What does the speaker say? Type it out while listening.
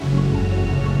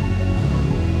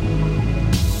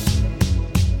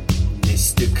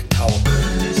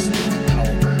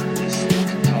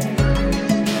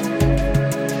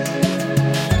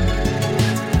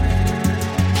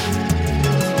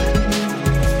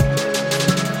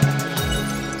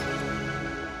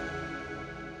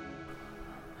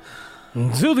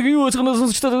Зөв юу гэж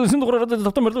сонсчтой энэ дугаараар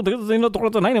тавтан мөрдөө тэгээд энэ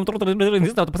дугаараар 8 дугаараар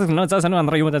энэ тавтан за санаа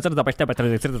андраа юм заа баяртай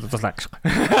туслаа гэж.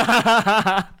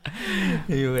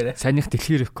 Юу вэ? Санийх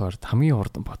дэлхийн рекорд хамгийн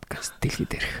хурдан подкаст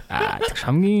дэлхийд ирэх.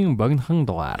 Хамгийн богинохон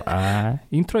дугаар.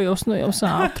 Интро явсан,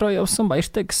 аутро явсан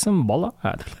баяртай гэсэн болоо.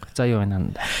 За юу вэ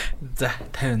нанд? За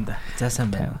 50 да. За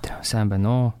сайн байна. Сайн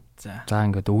байна уу? За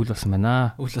ингээд өвөл болсон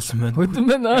байна. Хөдөн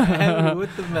байна.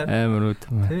 Амар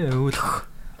өдөн. Тэ өвөл.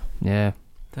 Яа.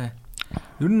 Тэ.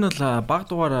 Ер нь бол баг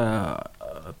дугаар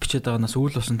бичээд байгаанаас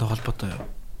өвөл болсонтой холбоотой юу?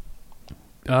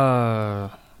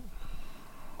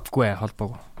 Үгүй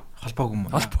холбоогүй. Холбоогүй юм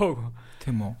уу? Холбоогүй.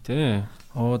 Тийм үү? Тий.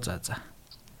 Оо за.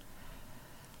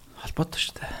 Холбоотой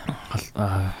шүү дээ.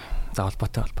 За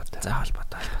холбоотой. За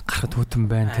холбоотой. Гарахад хүйтэн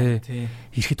байна тий.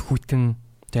 Ирэхэд хүйтэн.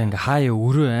 Тэгээ ингээ хаяа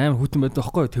өрөө амар хүйтэн байдаг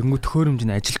байхгүй тэгэнгүүт төхөөрөмж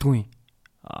нь ажилдгүй.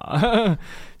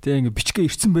 Тэгээ ингээ бичгээ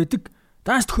ирсэн байдаг.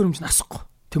 Даанч төхөөрөмж нь асахгүй.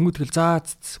 Тэнгүүд тэгэл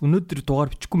өнөөдөр дугаар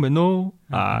бичихгүй юм байна уу?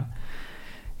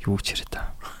 Юу ч яриа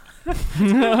та.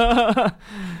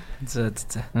 За.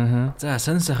 За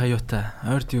сонь сайхан юутай.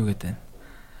 Ойрд юу гэдэг вэ?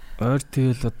 Ойрд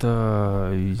тэгэл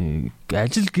одоо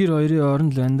ажил гэр хоёрын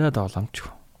оронд л байна да дооломч.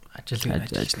 Ажил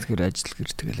гэр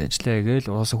тэгэл ажиллаа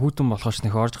гээл уусаа хүүтэн болохоос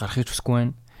нэх орж гарахыг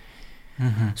хүсэхгүй байна.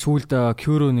 Сүүлд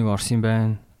Кюро нэг орсон юм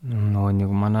байна. Нөгөө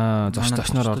нэг манай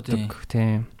зочноор ордог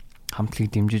тийм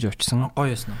хамтлагийг дэмжиж очсон.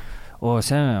 Гоё ясна.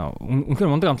 Сайн үнэхээр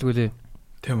мундаг хамтлаг үлээ.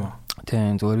 Тийм үү.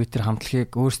 Тийм зөвөр бид тэр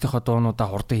хамтлагийг өөрсдийнхөө дуунуудаа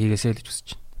хурдан хийгээсэй л гэж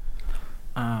үзэж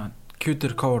байна.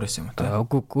 Q-дэр cover гэсэн юм уу?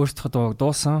 Үгүй өөрсдийнхөө дууг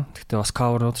дуусан. Гэхдээ бас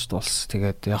cover-ууд ч дуулсан.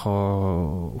 Тэгээд яг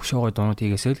өшөөгөө дуунууд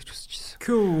хийгээсэй л гэж үзэж байна.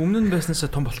 Q өмнө нь байснаас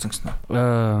том болсон гэсэн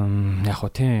үү? Яг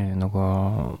тийм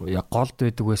нөгөө яг голд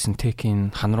байдаг байсан текийн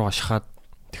хан руу ашихаад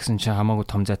тэгсэн чинь хамаагүй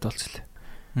том зайд болчихлоо.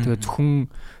 Тэгээд зөвхөн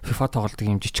FIFA тоглодог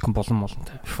юм жижигхэн болон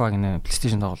FIFA гэнэ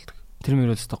PlayStation тоглодог. Тэр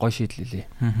мөрөөс та гоё шийдэл лээ.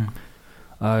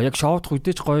 Яг шоудах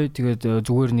үедээ ч гоё тэгээд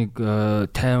зүгээр нэг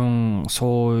 50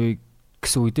 сууй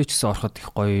гэсэн үедээ ч гэсэн ороход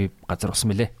их гоё газар болсон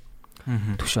мөлий.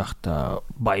 Түш ахта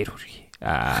баяр хүргэе.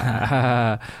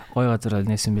 Гоё газар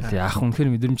нээсэн мөлий. Ах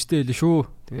үнэхээр мэдрэмжтэй байлээ шүү.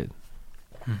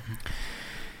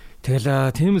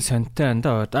 Тэгэл тийм л сонтой энэ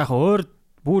да. Яг өөр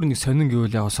бүр нэг сонин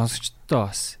гэвэл яг сонсогчдоо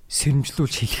бас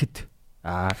сэрэмжлүүлж хэлэхэд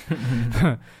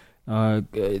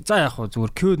за яг хөө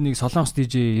зүгээр Q-д нэг солонгос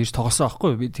DJ ирж тоглосон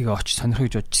аахгүй би тэгээ очиж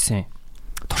сонирхож бодчихсан.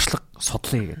 Туршлага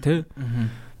судлаа гэх тээ.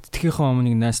 Тэтгэхийн өмнө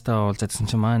нэг найстаа уулзаадсан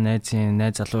чинь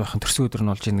найз залуугийн төрсөн өдөр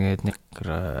нь болж ийн гээд нэг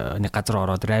газар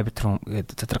ороод rabbit room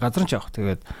гээд тэр газар нь ч явах.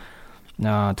 Тэгээд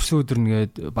төрсөн өдөр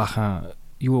нэгээд баахан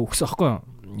юу өгсөн аахгүй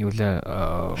юу лээ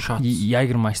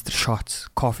Jägermeister shots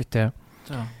coffee тээ.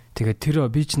 Тэгээд тэр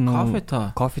би ч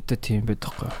нөө кофетэй тийм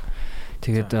байдаг байхгүй.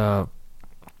 Тэгээд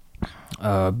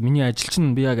миний ажил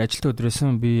чинь би яг ажилтны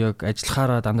өдрөөсөн би яг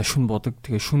ажиллахаараа дандаа шүн будаг.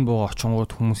 Тэгээ шүн буугаа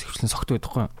очингууд хүмүүс ихлэн согтуу байдаг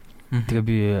байхгүй. Тэгээ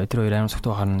би тэр хоёр амар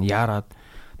согтуу харна яарад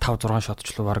 5-6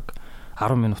 шотчлоо баг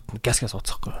 10 минут газ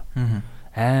ууцахгүй.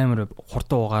 Амар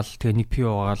хурдан уугаал тэгээ нэг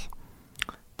пиво уугаал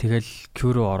тэгэл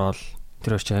кюрөө ороод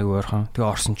тэр очиж айгу ойрхон. Тэгээ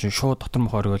орсон чинь шууд дотор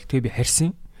мох оргол тэгээ би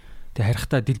харьсан. Тэгээ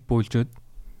харихтаа дил бөөлжөөд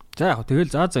за яг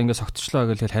тэгэл за ингэ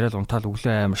согтчлоо гэл хариал унтаал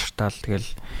өглөө амар шартаал тэгэл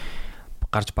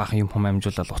гарч баахан юм хум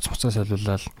амжуулаад уц муцаа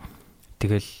солиулаад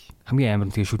тэгэл хамгийн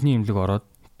амар тэгээ шүдний имлэг ороод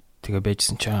тэгээ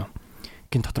байжсэн чинь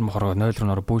гин дотор мохороо 0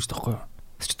 руу нөрөө бөөж тахгүй.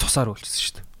 Тэс чи тусаар үлчсэн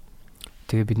шүү дээ.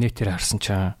 Тэгээ бид нэтээр харсан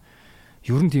чинь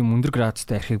ер нь тийм өндөр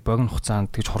градустай архийг богино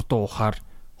хугацаанд тэгж хурдан уухаар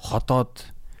ходоод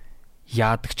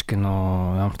яадагч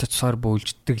гинөө ямар ч тусаар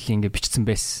бөөлждөг л ингэ бичсэн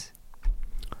байсан.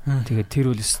 Тэгээ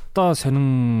тэр үл өстой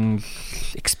сонин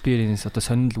experience одоо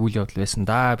сонин үйл явдал байсан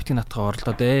да. Битгий натгаа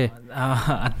оролдоод ээ.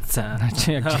 За.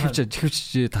 Чи яг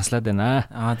чихвч таслаад байна.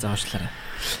 За уушлаарай.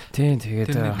 Тийм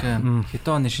тэгээд хэдэн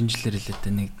оны шинжилээр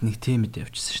хэлээд нэг тийм мэд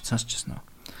явчихсан шүү. Сонсчихсон уу?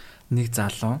 Нэг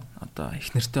залуу одоо их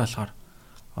нэртэй болохоор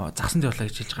загсанд явлаа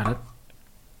гэж хэлж гараад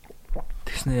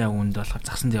тэгснэ яг үнд болохоор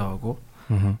загсанд яваагүй.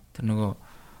 Тэр нөгөө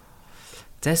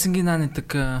зайсангийн наа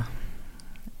гэдэг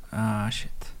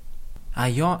shit.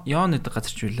 Яон гэдэг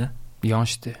газар ч үлээ. Яон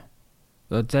штэ.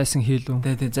 Зайсан хийлүү.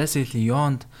 Тэгээ зайсан хийлийн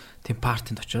Яонд тийм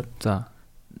партинд очиод. За.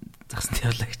 Загсанд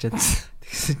явлаа гэчээд.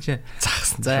 Тэгсэн чинь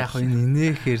загсан. За яг энэ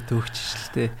инээхээр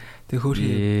төөгччихлээ. Тэг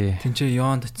хөөрхий тэнцээ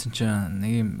Яонд очсон чинь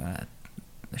нэг юм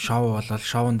шоу болол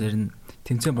шоун дээр нь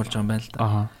тэмцээн болж байгаа юм байна л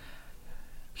да.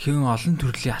 Хэн олон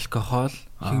төрлийн алкогол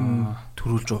хэн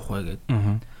төрүүлж уух вэ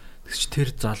гэдэг. Тэгс чи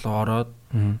тэр залуу ороод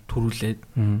төрүүлээд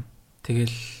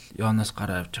тэгэл Яонаас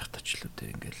гараа авч явах тач л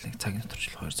үү ингээл нэг цагийн дотор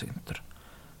 2 цагийн дотор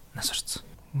нас орсон.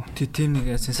 Тийм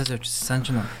нэг сенсац явчихсан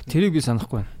санаж байна. Тэрийг би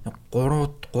санахгүй байна.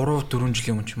 3-4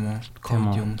 жилийн өмнө ч юм уу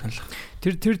ковид өмнө талах.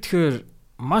 Тэр тэгэхээр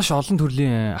маш олон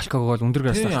төрлийн алкогол өндөр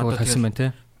градустай алкогол хэлсэн байна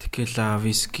те. Текила,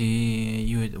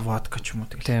 виски, водка ч юм уу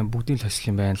тэгэл. Тийм бүгдийг л хослох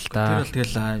юм байна л да. Тэр бол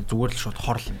тэгэл зүгээр л шууд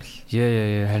хорл юм бэл.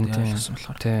 Яа харин тийм.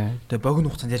 Тэгээ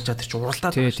богино хугацаанд ярьж байгаа тэр чинь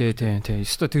уралдаад байна. Тийм.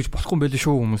 Өстө тэгж болохгүй юм байл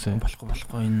шүү хүмүүсээ.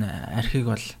 Болохгүй энэ архийг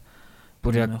бол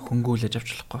бүр яг хөнгөөлж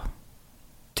авчлахгүй.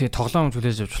 Тий тоглоом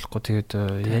хүлээж авч болохгүй.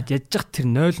 Тэгээд яж зах тэр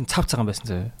 0 цав цагаан байсан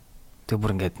зөө. Тэгээд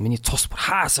бүр ингээд миний цус бүр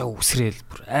хаасаа үсрээл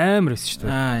бүр амар байсан шүү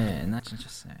дээ. Наа чинь ч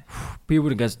бассан. Би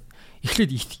бүр ингээд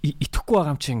эхлээд итгэхгүй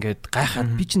байгаа юм чи ингээд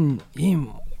гайхаад би чинь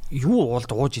ийм юу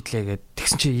уулд ууж идлээ гэд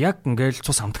тэгсэн чи яг ингээд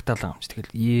цус амтагтаалаа юм чи.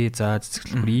 Тэгэл за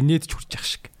цэцгэлээ бүр инээд ч хүрчих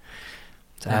шиг.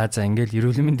 За ингээд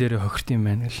эрүүл мэндийн дээр хохирт юм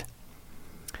байна гэл.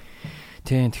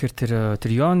 Тийм тэгэхээр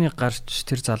тэр Йоны гарч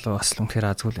тэр залуу бас л үнэхээр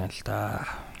азгүй л байна л да.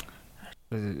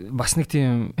 Бас нэг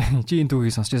тийм чи энэ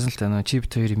түүхийг сонсч байсан л та нөө чип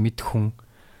хоёрын мэд хүн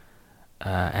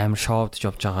амар шоудж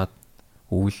явж байгаад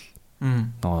үйл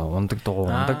нөө ундаг дугуй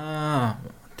ундаг.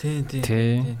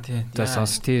 Тийм. За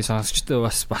сонсчтой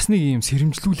бас нэг юм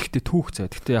сэрэмжлүүлэхтэй түүх заа.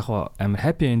 Гэхдээ яг амар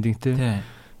happy endingтэй.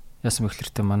 Яасан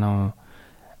мэхлэртэй манай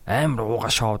амар ууга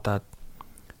шоудаад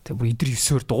тэг бүр идэр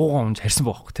 9-оор дуугаа унж харсан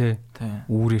байхгүй те.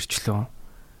 Үүрэрчлөө.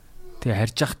 Тэгээ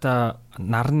харж байхдаа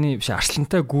нарны биш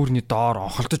арслантай гүүрний доор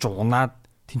онхолдож унаад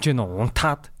тэнцэн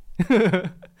унтаад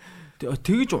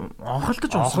тэгж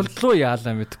онхолдлоо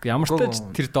яалаа мэдгүй. Ямар ч тач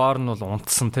тэр доор нь бол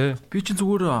унтсан те. Би чинь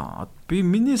зүгээр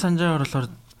миний санджаагаар болохоор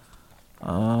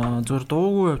зүгээр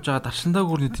дуугүй явж байгаа даршинтай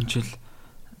гүрний тэнцэл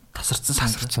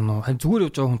тасарсан уу. Харин зүгээр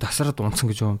явж байгаа хүн тасараад унтсан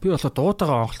гэж юм. Би болоо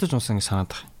дуудаагаа онхолдож унсан гэж санаад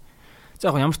байна.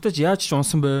 За яг ямар ч тач яаж ч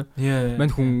унсан бэ?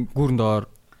 Мань хүн гүүрэн доор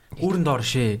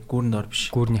шээ. Гүүрэн доор биш.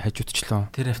 Гүүрний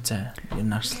хажуудчлаа. Тэр хавцаа.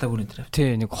 Энэ арслаа гүүрний тэр хавцаа.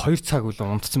 Тий, нэг 2 цаг үл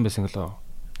унтцсан байсан гэлөө.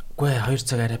 Үгүй 2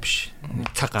 цаг арай биш.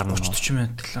 Цаг гарна. 30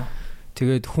 минут гэлөө.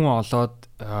 Тэгээд хүн олоод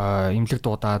имлэг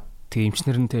дуудаад тэг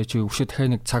эмчнэр нь тэ чи өвшөө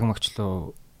дахиад нэг цаг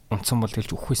магчлуу унтсан бол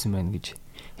хэлж өгөхөөсөн байна гэж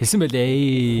хэлсэн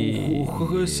байлээ.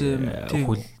 Өгөхөөс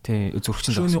тий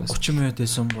зүрхчин зогссон. 30 минут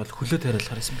байсан бол хөлөө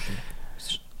тариалахаар байсан байлээ.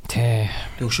 Тий.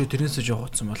 Тэг өшөө тэрнээсээ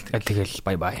жоогоцсон бол тэгэл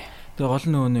бай. Тэг гол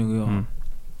нөгөө нэг юу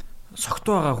согт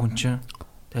байгаа хүн чинь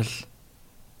тэгэл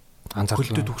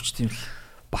анзаарлаа төгчт юм л.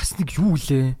 Бас нэг юу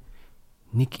лээ.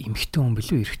 Нэг эмхтэн хүн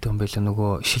билүү эрэгтэй хүн байлаа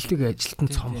нөгөө шилдэг ажилтан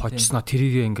цом хожсноо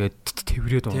тэрийгээ ингээд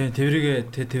тэврээд тий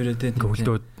тэрийгээ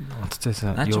хөлдөөд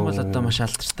унтцаасаа наа ч бол одоо маш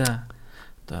алдартай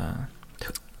одоо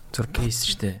зур кейс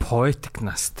штэ poetic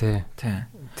нас тий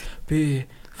би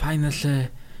final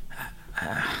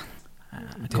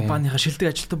компанийн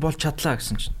шилдэг ажилтан болж чадлаа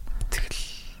гэсэн чинь тэгэл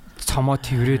цомоо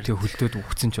тэврээд хөлдөөд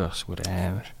үхсэн ч байшгүй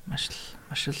амар маш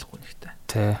л гүнхтэй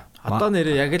тий одоо нэр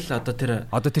яг л одоо тэр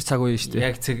цаг үе шүү дээ.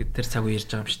 Яг тэр цаг үе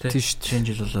ярьж байгаа юм шүү дээ. Шинэ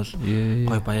жил бол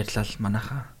гой баярлал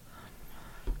манайхаа.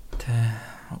 Тэ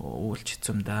үүлч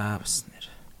хэцүүм да бас нэр.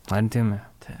 Харин тийм ээ.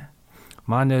 Тэ.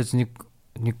 Манайз нэг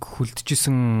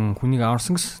хүлдэжсэн хүнийг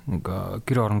аварсан гэсэн нэг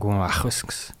гэр оронгуй ах байсан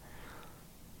гэсэн.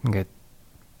 Ингээд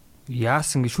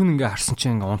яасан гэж шүн ингээ харсан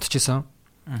чинь ингээ унтчихсан.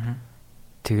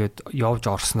 Тэгээд явж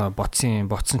орсноо боцсон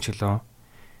ч гэлөө.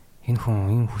 Энэ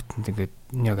хүтэнд ингээд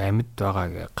яг амьд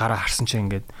байгаа гараа харсан чинь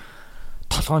ингээд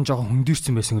толгоон жоохон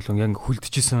хөндөрсөн байсан гэлөө яг ингээ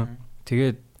хүлдэжсэн.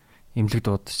 Тэгээд имлэг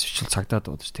дуудаж цагдаа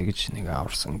дуудаж тэгэж нэг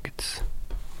аварсан гэдсэн.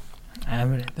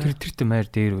 Амар. Тэр маяр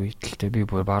дээр үйдэлтэй би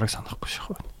бараг санахгүй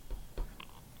шахав.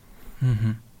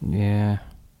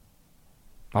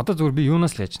 Одоо зүгээр би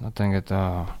юунаас л яаж одоо ингээд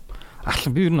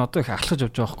би ер нь одоо их алхаж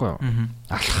явж байгаа байхгүй юу?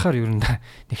 Алхахаар ер нь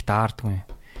нэг таардгүй.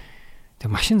 Тэг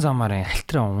машин замаар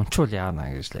альтраа унчуул яана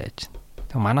гэж л яаж.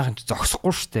 Тэг манайхан ч зогсохгүй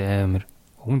штэ амир.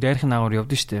 Хүн дайрхын аагуур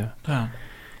явдсан штэ.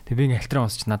 Тэг би альтраа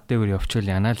унсч над дээр явчвал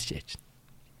яана л яаж.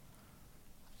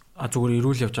 Зүгээр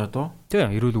ирүүл явж байгаа дөө?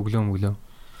 Тэг ирүүл өглөө.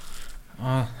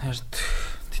 Харт.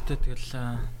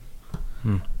 Тэгэл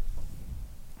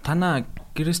танаа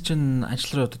гэрээс чинь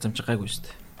ажил руу явдаг зам чи гайгүй штэ.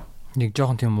 Нэг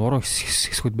жоохон тийм уруу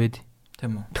хэсгүүд байд.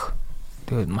 Тийм үү.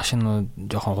 Тэгээд машин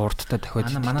жоохон хурдтай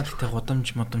дахиад манай тэгтээ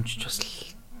гудамж бас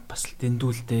л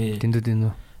дэндүүлдэ.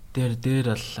 Дэндүү. Дээр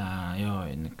бол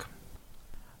нэг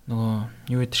нөгөө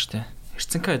юу гэдэг штэ.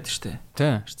 Эрцэнка гэдэг штэ.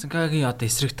 Тийм. Эрцэнкагийн одоо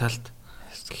эсрэг талд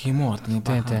гэх юм уу одоо нэг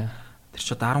бахан. Тэр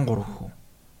ч одоо 13 хүү.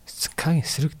 Эрцэнкагийн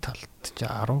эсрэг талд ч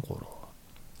 13.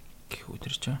 Гэх үү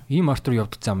тэр ч. Ийм артур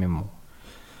явдаг зам юм уу?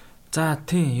 За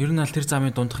тийм, ер нь аль тэр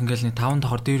замын дундх ингээл нэг 5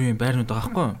 давхар дээр үеийн байрнууд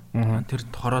байгаа байхгүй. Тэр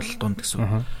хороол дунд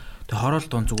гэсэн. Тэгээ хороол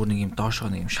дунд зүгээр нэг юм доошоо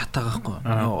нэг юм шат байгаа байхгүй.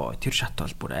 Йоо, тэр шат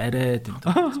бол бүр арай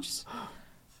дэмтэжсэн.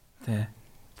 Тэ.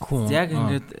 Яг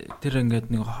ингээд тэр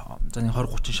ингээд нэг за нэг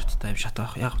 20 30 шаттай юм шат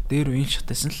байх. Яг дээр үеийн шат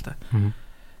байсан л та.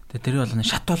 Тэгээ тэр бол нэг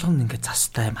шат болгоно ингээд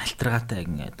цастай юм альтргаатай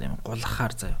ингээд юм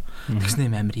гулгахаар заяа. Тэгснэ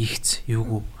юм амир ихц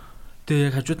юугүй. Тэгээ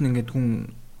яг хажууд нь ингээд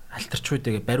хүн альтерч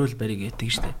үйдэгээ бариул барийг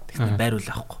ятдаг штэ. Тэгснэ бариул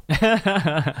авахгүй.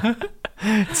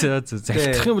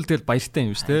 Захирах юм бол тэгэл баяртай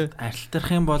юм шүү дээ. Арилтах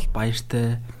юм бол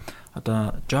баяртай.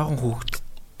 Одоо жоохон хүүхэд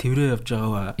тэврээ явж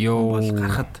байгаа бол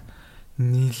гарахад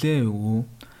нийлээ юу.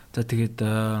 За тэгээд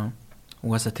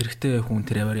угаасаа тэрхтээ хүн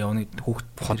тэр яваар явна хүүхэд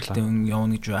хотлоо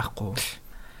явна гэж байхгүй.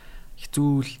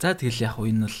 Хэцүүл. За тэгэл яг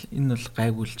энэ бол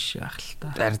гайгүй л жишээ ах л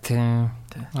та. Зар тийм.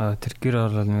 Тэр гэр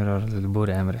орол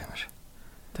бүр амар.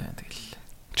 Тэгэл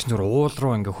чи зүгээр уул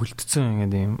руу ингээ хөлтцөн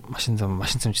ингээ ийм машин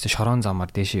замчтай шорон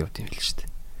замаар дээшээ явд юм л шүү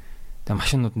дээ. Тэгээ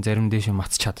машинууд нь зарим дээшээ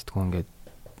матч чаддгүй ингээ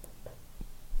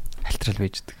альтрал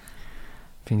байждаг.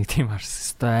 Би нэг тийм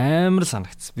харсан. Өстой амар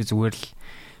санагц. Би зүгээр л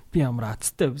би амар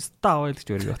азтай ставаа л гэж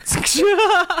өөрөө бодсон гэж.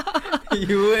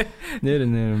 Юу вэ? Нэр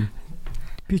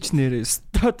би ч нэр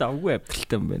өстой давгүй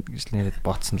амьдралтай юм байна гэж нэрэд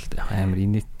бодсон л да. Амар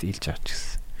инээт илж авч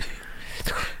гисэн.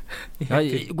 Яг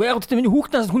гэдэг миний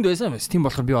хүүхднаас хүнд байсан юм байна. Тийм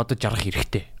болохоор би одоо жаргах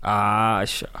хэрэгтэй.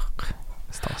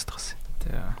 Стаас.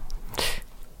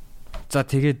 За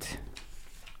тэгээд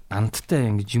амттай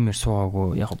ингэж юмэр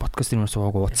суугаагүй яг подкаст юмэр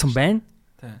суугаагүй утсан байна.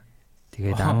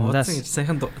 Тэгээд амдаас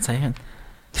сайхан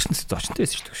тэрчнээс зочнтой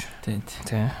байсан шүү дээ.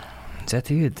 Тийм. За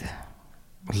тэгээд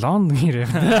Лондон нэр.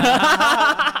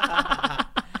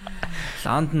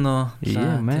 Лондон нөө.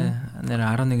 Нэр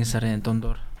 11 сарын дунд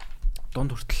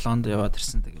хүртэл Лондон яваад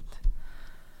ирсэн. Тэгээд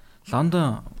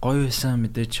Лондон гоё байсан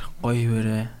мэдээж гоё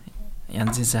хിവэрэ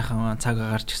янзын сайхан цаг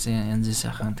агарч гисэн янзын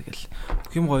сайхан тэгэл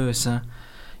бүх юм гоё байсан.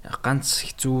 Ганц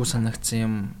хэцүү санагдсан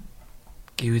юм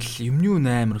гэвэл юмны үн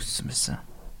амар өссөн байсан.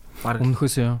 Баг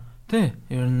өмнөхөөс юу? Тий.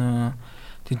 Ер нь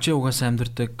тэнцээ угаасаа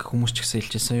амьдардаг хүмүүс ч гэсэн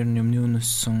хэлжсэн. Ер нь юмны үн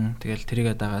өссөн. Тэгэл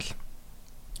тэрийгээ дагаал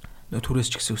нөгөө түрээс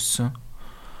ч гэсэн өссөн.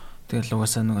 Тэгэл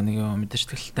угаасаа нэг мэдээж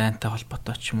тэгэл дайнтай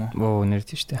холбоотой ч юм уу. Нэр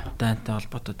тийм шүү дээ. Дайнтай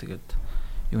холбоотой тэгээд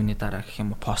юуны дараа гэх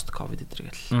юм уу пост ковид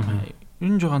гэдэргээл. Ер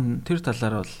нь жоохон тэр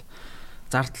талаар бол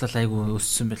зардлал айгүй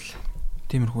өссөн бэл.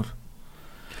 Тиймэрхүү.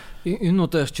 Энэ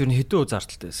удаа ч ер нь хэдэн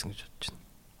зардалтай байсан гэж бодож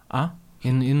байна.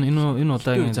 Энэ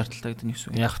удаагийн зардалтай гэдэг нь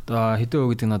юу вэ? Яг хэдэн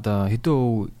гэдэг нь одоо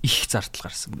хэдэн их зардал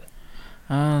гарсан бэ?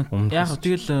 Яг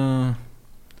тэгэл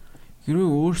хэрвээ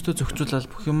өөртөө зохицуулаад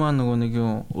бүх юмаа нөгөө нэг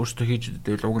юу өөртөө хийж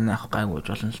идэл уг нь авах гайгүй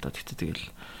болно л доо. Тэгтээ тэгэл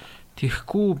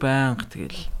тэхгүй байнга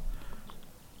тэгэл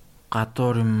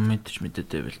гадуур юм мэдээд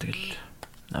байвал тэгэл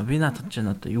би наатад ч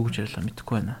одоо юу гэж ярьлаа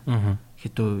мэдэхгүй байна.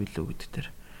 Хэдэн үе лөө гэдэг тэр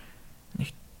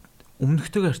нэг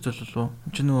өмнөхтэйгээр харьцуулбал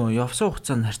чи нөгөө явсан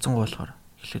хугацаанд харьцангуй болохоор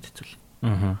хэлээд хэцүүл.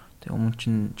 Тэгээ өмнө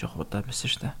чинь жоох удаа байсан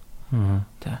шүү дээ.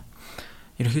 Тэ.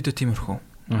 Ерөнхийдөө тиймэрхүү.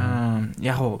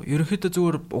 Яг уу ерөнхийдөө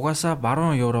зүгээр угаасаа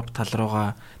баруун Европ тал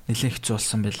руугаа нэлээд хэцүү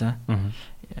болсон байлаа.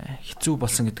 Хэцүү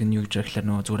болсон гэдэг нь юу гэж ярихлаар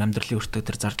нөгөө зүгээр амьдралын өртөө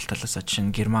тэр зардал талаас жишээ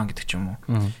нь Герман гэдэг ч юм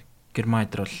уу. Герман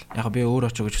дээр бол яг би өөр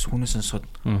очоо гэж хүнээс сонсоод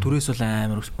төрөөс бол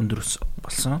амар өндөр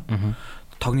болсон.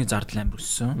 Тогны зардал амар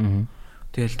өссөн.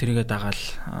 Тэгэл тэрийгээ дагаал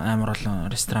амар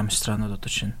олон ресторанууд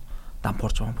одоо чинь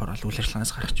дампуурж бол үйл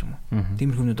ажиллагаанаас гарах ч юм уу.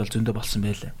 Тиймэрхүүнүүд бол зөндөө болсон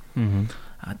байлаа.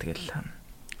 Тэгэл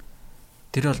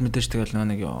тэр бол мэдээж тэгэл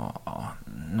нэг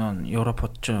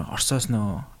Европод ч Оросоос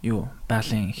юу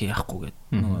байгалийн хийхгүй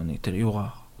гэдэг нэг тэр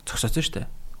юугаа зогсоосон шүү дээ.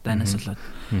 Дайнаас болоод.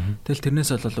 Тэгэл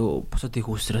тэрнээс бол бусад их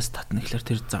үсрээс татна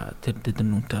гэхэлэр тэр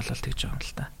тэдний үнэтэй болол тэгж байгаа юм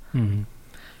л та.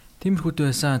 Тиймэрхүүд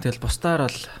байсан. Тэгэл бусдаар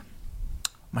бол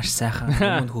маш сайхан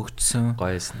өмнө хөгжсөн.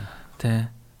 Гоёсэн. Тэ.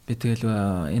 Би тэгэл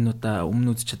энэ удаа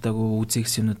өмнө үзэж чадаагүй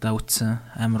үзэгс юмудаа үзсэн.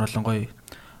 Амар олон гоё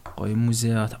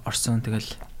музей орсон. Тэгэл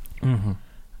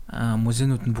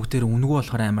музейнууд нь бүгдээр үнэгүй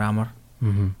болохоор амар.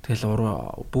 Тэгэл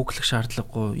бүүклэх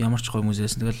шаардлагагүй ямар ч гоё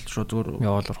музейс тэгэл шууд зүгээр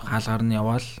хаалгаар нь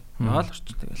яваал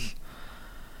орчих. Тэгэл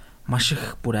маш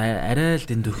их бүр арай л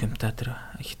дэндүүх юм та тэр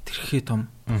хитрхи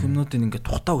том юмнуудыг ингээд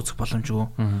тухтаа үзэх боломжгүй.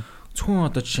 Зөвхөн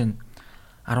одоо жишээ нь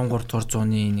 13 дугаар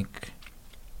зууны нэг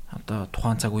одоо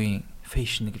тухайн цаг үеийн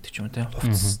фэшн гэдэг ч юм те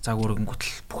хувцас цаг өргөн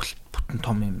гутал бүтэн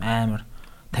том юм амар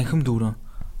танхим дүүрэн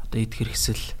одоо идэх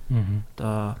хэрэгсэл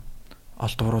одоо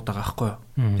олдврууд байгаа байхгүй юу.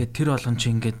 Тэгээд тэр болгон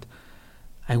чи ингээд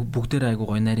бүгдээр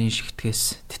айгуу гоё нарийн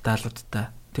шигтгэс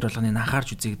деталуудтай тэр болгоныг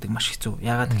анхаарч үзье гэдэг маш хэцүү.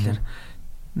 Яагаад тэгэхээр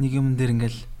нэг юм дээр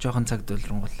ингээд жоохон цаг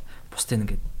дөлрөнгөл бусдын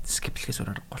ингээд скиплэхээс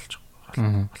ураар голчих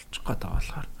гээд байгаа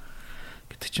болохоор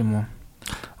гэдэг ч юм уу.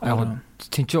 Айгуу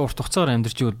тэнцээ урт хугацаагаар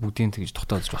амьдарч ивэл бүгдийн тэгж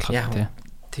тогтоож болох тийм.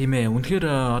 Тийм ээ. Үнэхээр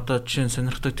одоо жишээ нь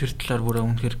сонирхдаг тэр талаар бүр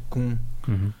үнэхээр гүн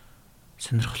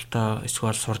сонирхолтой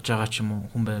эсвэл сурж байгаа ч юм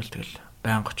уу хүн байвал тэгэл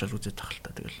байнга очиод үзээд тах л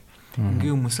та тэгэл.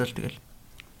 Ингийн хүмүүс л тэгэл.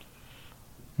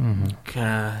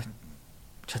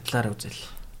 Чатлаараа үзэл.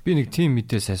 Би нэг тим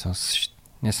мэдээ сайн сонссон шүү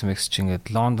дээ. Нэсмэкс чи ингээд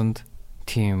Лондонд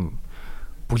тим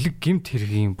бүлэг гимт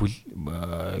хэргийн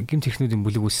гимт технүүдийн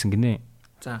бүлэг үүссэн гинэ.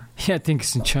 За. Яа тийм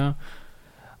гэсэн чинь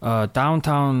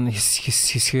даунтаун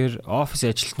хэсгээр офис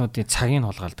ажилтнуудын цагийг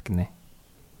хулгайлдаг гинэ.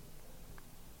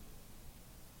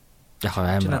 Яг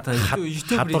амар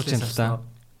хадуурч юм л да.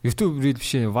 YouTube reel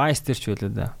биш Vice дээр ч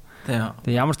байлаа да.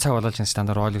 Тэгээ ямар цаг болоод чинь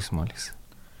стандарт Rolex мөн гэсэн.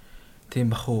 Тийм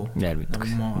бах уу. Яар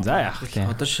мэдгүй. За яах вэ?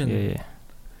 Одоо шинэ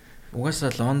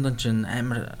угаасаа Лондон ч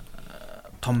амар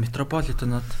том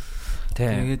метрополитенод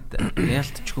тэгээд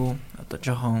яалтчгүй одоо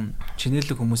жоохон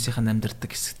чинэлэг хүмүүсийн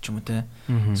амьдардаг хэсэг ч юм уу те.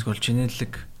 Эсвэл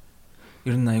чинэлэг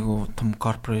ер нь айгу том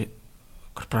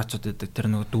корпорацууд гэдэг тэр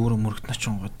нэг дүүрэн мөрөгт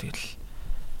очингууд тэгэл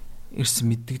ирсэн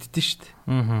мэддэгддэж штт.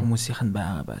 Хүмүүсийнх нь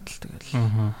байгаа байдал тэгэл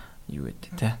юу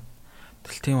гэдэг те.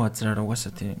 Тэгэл тийм газраар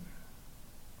угаасаа тийм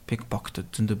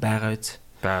пикпоктод зөндөө байгаа биз.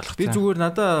 Би зүгээр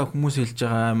надаа хүмүүс хэлж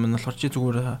байгаа юм болохоор чи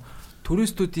зүгээр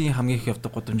туристуудын хамгийн их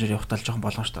явдаг гудамжаар явах тал жоохон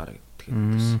болгоомжтой гараа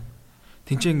гэдэг.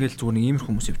 Тинчээ ингээл зүгээр нэг иймэрхүү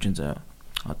хүмүүс явж байгаа заяа.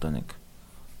 Одоо нэг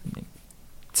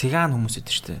цыган хүмүүс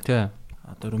идэв штэ. Тий.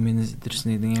 Одоо Румынаас идэрс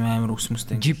нэг юм амар ус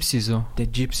мөстэй. Gypsies үү?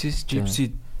 Тэгээ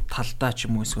gypsy талдаа ч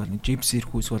юм уу эсвэл нэг gypsy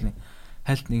ирэх эсвэл нэг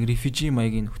хальт нэг refugee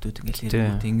маягийн нөхдүүд ингээл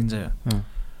ирээд ингэн заяа.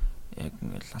 Яг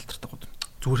ингээл алтартай гудам.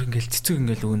 Зүгээр ингээл цэцэг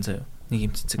ингээл өгөн заяа. Нэг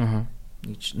юм цэцэг.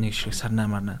 Нэг шиг сарнаа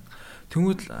марнаа.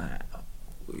 Тэнгүүд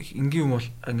энгийн юм бол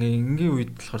энгийн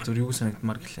үед болохоор зүгээр юу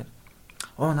санагдмаар гэлээ.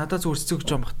 Оо надад зүгээр цэцэг өгч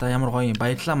байгаа бах та ямар гоё юм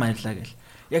баярлаа гэл.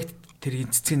 Яг тэр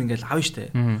цэцгийг ингээл авна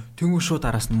штэ. Тэнгүү шууд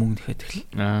араас нь мөнгө нэхэд эхэл.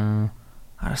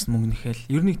 Араас нь мөнгө нэхэл.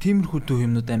 Ер нь тиймэрхүү дүү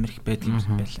юмнууд амар их байдаг юм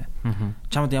байлаа.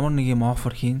 Чамд ямар нэг юм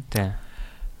офер хийн.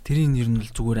 Тэрийг ер нь л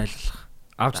зүгээр айлах.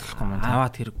 Авч болохгүй маань.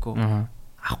 Аваад хэрэггүй.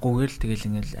 Авахгүйгээр л тэгэл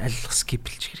ингээл айлах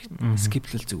скиплж хэрэгтэй.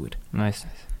 Скиплэл зүгээр. Nice.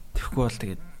 Тэгэхгүй бол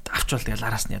тэгээд авчвал тэгэл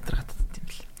араас нь ядаргаад тийм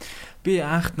л. Би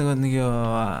анх нэг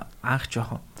анх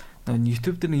жоох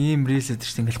YouTube дээр нэг ийм рилс өгдөг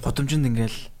чинь ингээл гудамжинд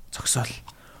ингээл зогсоол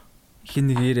хин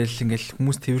нэг яриад ингээл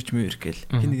хүмүүс тэрвэрж мээр гээл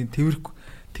хин нэг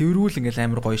тэрвэрүүл ингээл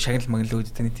амар гоё шагнал магнал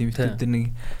өгдөг нэг тийм YouTube дээр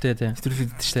нэг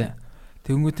нэвтрүүлэг өгдөг шүү дээ.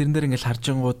 Тэгэнгүүт тэрэн дээр ингээл харж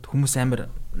ангууд хүмүүс амар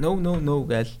no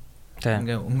гээл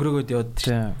ингээл өнгөрөөгөөд яваад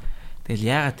шүү. Тэгэл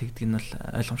яагаад тэгдэг нь бол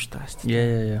ойлгомжтой байна шүү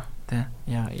дээ. Яа. Тэ.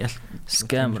 Яа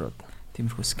скамрууд.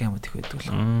 Тиймэрхүү скамууд их байдаг л.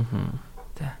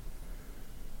 Тэ.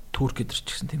 Турк гэдэр ч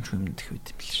гэсэн тиймэрхүү юм их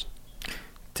байдаг юм биш шүү.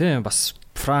 Тийм бас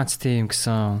Франц тийм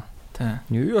гэсэн. Тийм.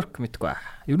 Нью-Йорк мэдгүй.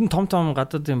 Ер нь том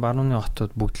гадаадын барууны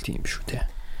хотууд бүгд л тийм шүү те.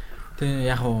 Тийм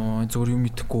яг зөв юм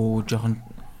мэдхгүй жоохон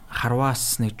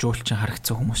харваас нэг жуулчин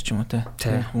харагцсан хүмүүс ч юм уу те.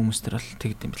 Тийм хүмүүс төр бол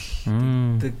тэгд юм бэл.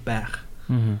 Тэг байх.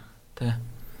 Тийм.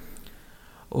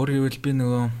 Өөрөөр хэлбэл би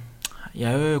нөгөө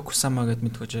Яо Кусама гэд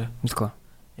мэдгүй. Мэдгүй.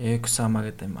 Кусама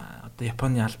гэдэг юм одоо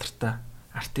Японы алдартай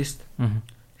артист.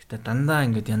 Гэтэ дандаа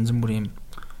ингээд янз бүрийн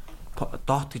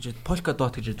дот гэж полка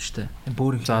дот гэж яддаг штэ.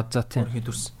 Бөөрийн бөөрийн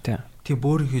дүрс. Тийм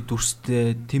бөөрийн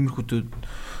дүрстэй тиймэрхүү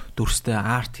дүрстэй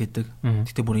арт хийдэг.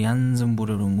 Гэтэ бүр янз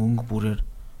бүрээр өнгө бүрээр.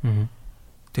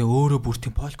 Тэгээ өөрөө бүр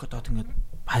тийм полка дот ингээд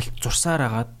хальт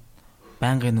зурсаар агаад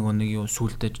байнгын нэг юу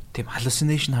сүулдэ тийм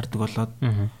hallucination хардаг болоод.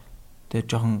 Тэгээ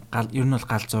жоохон ер нь бол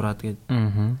гал зураад гээд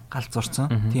гал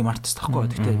зурцсан. Тийм артист тахгүй.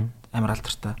 Гэтэ амар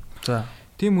алдартай. За.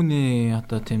 Тийм үний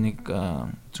одоо тийм нэг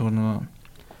зүгээр нөгөө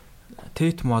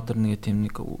Tate Modern гэх тийм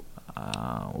нэг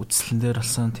үзэсгэлэн дээр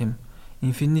болсон тийм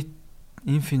Infinite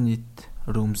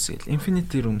Rooms гэл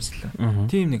Infinity Rooms л.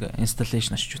 Тийм нэг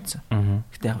installation ашиж үзсэн.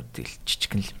 Гэтэ яг тэгэл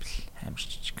жижиг л юм бэл амар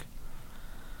жижиг.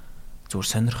 Зүгээр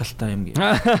сонирхолтой юм гээ.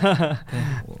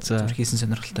 Зүгээр хийсэн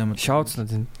сонирхолтой юм. Шоудсан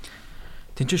тийм.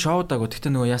 Тинч шоудаг. Гэтэ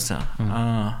нөгөө яасан.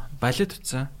 Балет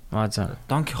утсан. За.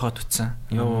 Don Quixote утсан.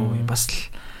 Йоо бас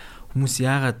л хүмүүс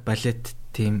яагаад балет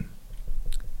тийм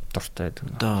дуртай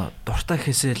гэдэг. Одоо дуртай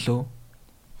гэхээсээ илүү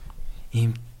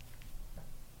ийм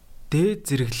дээд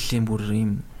зэрэглэлийн бүр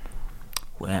ийм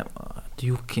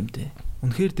юу гэмтэй.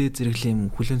 Үнэхээр дээд зэрэглэлийн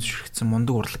юм хүлэн зөвшөөрөгдсөн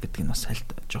мундаг урлаг гэдэг нь бас хальт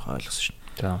жоох ойлгосон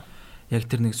шин. Яг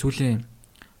тэр нэг сүүлийн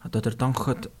одоо тэр Don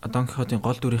Quixote-ийн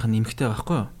гол дүрийнх нь эмхтэй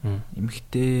байхгүй юу?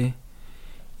 Эмхтэй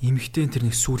тэр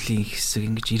нэг сүүлийн хэсэг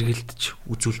ингэж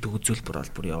эргэлдэж үзүүлбэр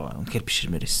бол бүр яваа. Үнэхээр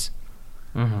биширмээрээс.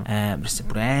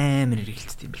 Бүр амар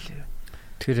эргэлдэж юм билээ.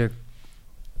 Тэр яг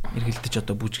эргэлдэж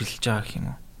одоо бүжгэлж байгаа гэх юм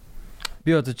уу?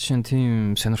 Би одоо жишээ нь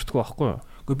тийм сонирхдаггүй байхгүй юу?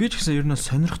 Гэхдээ би ч гэсэн ер нь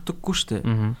сонирхдаггүй шүү дээ.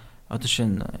 Одоо жишээ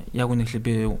нь яг үнэхээр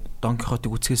би Don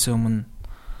Quixote-ыг үзэхээс өмнө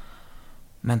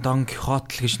мань Don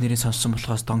Quixote л гэж нэрийг сонссон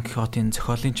болохоос Don Quixote-ийн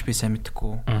зохиолын ч би сайн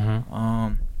мэдэхгүй.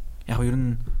 Яг ер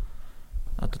нь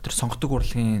одоо тэр сонгодог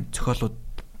урлагийн зохиолууд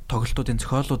тоглолтуудын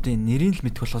зохиолуудын нэрийг л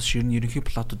мэдэх болохоос ер нь ерөнхий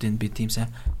плотуудыг би тийм сайн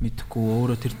мэдэхгүй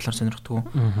өөрөө тэр талаар сонирхдаггүй.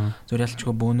 Зүгээр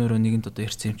ялчгүй бөөнөрөө нэгэнд одоо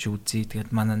ярьсан юм чи үзье.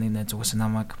 Тэгээд манай нэг найз угаасаа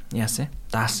намайг яасан?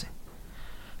 Даасан.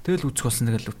 Тэгэл үзэх болсон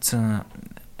тэгэл үтсэн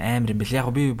амар юм бэл. Яг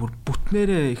би бүр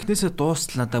бүтнээрээ эхнээсээ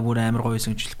дуустал надаа бүр амар гоё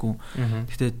байсан гэж хэлэхгүй.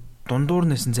 Гэхдээ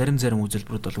дундуурнаас нь зарим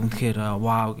үзэлбэрүүд бол үнэхээр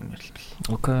вау гэмээр л бэл.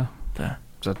 Окей.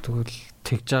 За тэгвэл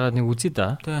тэгж байгаа нэг үзье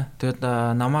да. Тэгээд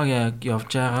намайг яг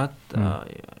явж байгаад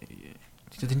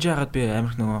Тэнд яагаад би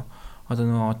Америк нөгөө одоо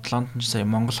нөгөө Лондонд сая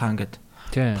Монгол хаан гэдэг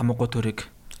тамгуу төрийг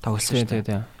тоглосон шүү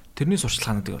дээ. Тэрний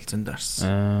сурчлагаануудыг бол зөндөө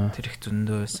харсан. Тэр их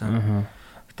зөндөө байсан.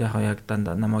 Гэтэ яг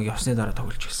дандаа намайг явсны дараа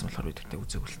тоглож гисэн болохоор би тэгтээ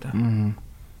үзег л та.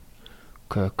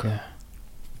 Окей.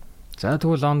 За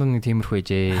тэгвэл Лондон нэг тиймэрхүү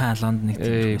ээжээ. Лондон нэг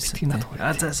тиймэрхүү.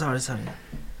 За sorry.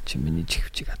 Чи миний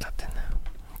чихвчиг хадаад байна.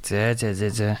 За.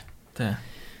 Тэ.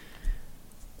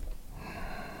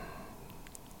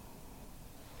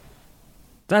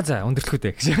 За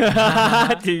өндөрлөхөдэй гэж.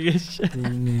 Тийгээш.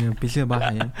 Бэлээ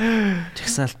баахан юм.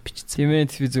 Чагсаалт бичсэн. Тийм ээ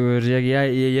би зүгээр яг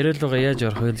яриалгаа яаж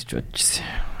орох вэ гэж бодчихсон.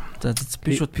 За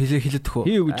би шууд бэлээ хэлээд төхөө.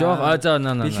 Хий үг жоох. За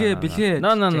бэлээ.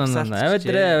 Аваад.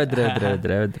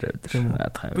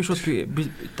 Би шууд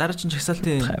дараагийн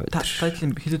чагсаалтын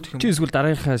тайтлыг хэлээд төх юм. Чи эсвэл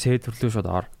дараагийнхаа сэд төрлөө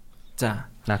шууд ор. За.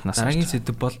 Наатнаас. Дараагийн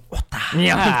сэдв бол утаа.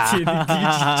 Яа чи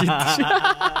тэгж чийдэг.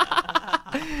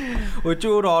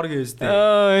 Өчөөр ор гэвстэй.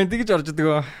 Тэгж орж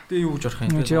идэг. Тэгээ юу гэж орох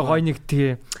юм бэ? Чи гой нэг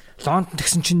тэгээ Лондон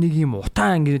тэгсэн чинь нэг юм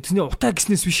утаа ингэ тэсний утаа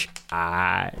гэснээс биш.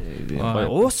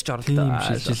 Уусч орлоо.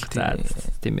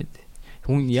 Тийм ээ.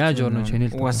 Хүн яаж орно чанел.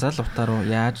 Угаасаа л утаа руу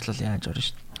яаж орно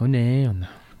шүү дээ. Үнэ.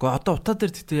 Гэхдээ одоо утаа дээр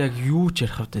тэгтээ яг юу ч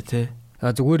ярих вэ те.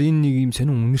 Зүгээр энэ нэг юм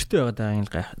сонин үнэртэй байгаа юм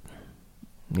л гайхаад.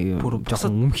 Нэг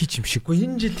жоохон өмхий юм шиг. Гэхдээ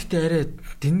энэ жил тэгтээ арай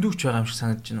дэндүүч байгаа юм шиг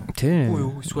санагдаж байна. Үгүй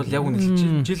юу? Эсвэл яг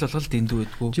үнэ жил болгол дэндүү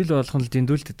байдгүй. Жил болгол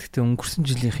дэндүүлдэг. Тэгтээ өнгөрсөн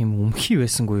жилийнх юм өмхий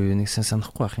байсангүй нэг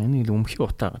санахгүй байх юм. Нэг өмхий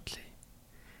утаа гадлаа.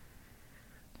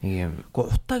 Нэг юм.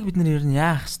 Гэхдээ утааг бид нэр нь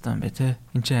яах хэвээр юм бэ те?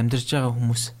 Энд чинь амьдарч байгаа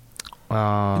хүмүүс.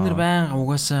 Бид нэр байнга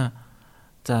угаасаа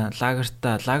за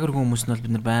лагергүй хүмүүс нь бол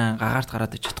бид нэр байнга гагаарт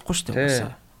гараад чадахгүй шүү дээ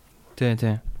угаасаа.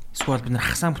 Тийм. Эсвэл бид нэр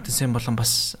хасаан бүтэнсэн болон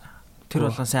бас тэр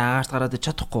болгон сайн агаарт гараад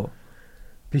чадахгүй.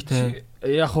 Би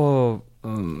яг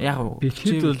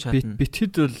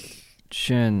битэд бол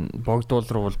жишээ нь богдуул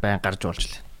руу бол байн гарч болж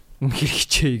л. Үнэхээр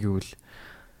хичээ гэвэл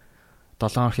 7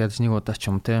 хоног ядаж нэг удаа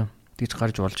ч юм те тэгж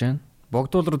гарч болж байна.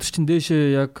 Богдуул руу чинь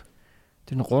дээшээ яг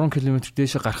тэр 3 км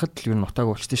дээшээ гарахад л юу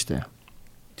нутааг болчтой шүү дээ.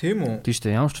 Тийм үү? Тийм шүү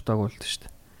дээ. Ямар ч утааг болтой шүү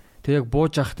дээ. Тэг яг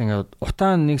бууж яхад ингээд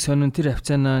утаа нэг сонин тэр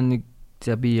хавцаанаа нэг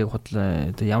за би яг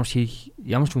худлаа ямар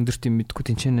ч өндөрт юм мэдгүй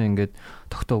тэнцэнэ ингээд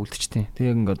тогтоо үлдчихтیں۔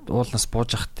 Тэгээ ингээд уулнаас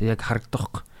бууж яхад яг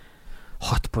харагдах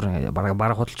хот бүр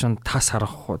бараг худалч нь тас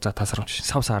харах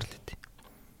сав саар л дээ.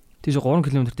 Тийш 3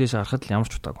 км дээш гарахад л ямар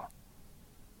ч утаагүй.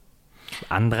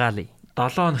 Андгаалъя.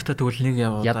 7 хоногтой тэгвэл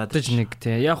нэг ядаж нэг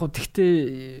тий. Яг хуу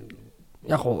тэгтээ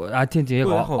яг хуу тийм яг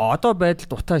одоо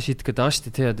байдалд утаа шийдэх гээд байгаа шүү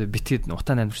дээ тий. Битгээд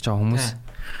утаанд амьдарч байгаа хүмүүс.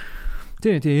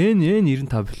 Тийм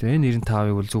N95 билээ.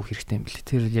 N95-ыг бол зүүх хэрэгтэй юм билээ.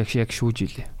 Тэр яг шүүж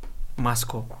илээ.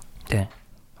 Маско. Тийм.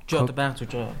 Чи одоо байнга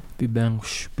зүүж байгаа. Би байнга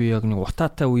ш. Би яг нэг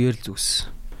утаатай үеэр л зүүсэн.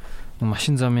 Нэг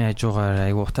машин замын хажуугаар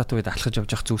айгу утаатай үед алхаж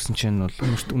явж явах зүүсэн чинь бол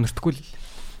үнэртэхгүй л.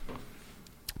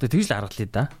 Одоо тэгж л аргалъя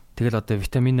да. Тэгэл одоо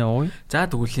витамин ууя. За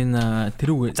тэгвэл энэ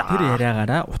тэр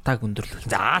яриагаараа утааг өндөрлөх.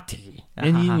 За тэгье.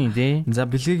 Энэ дээ. За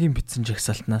бэлгийн битсэн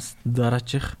жагсаалтнаас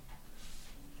дараачих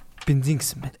бензин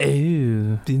гэсэн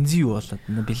байна. Бензин юу болоод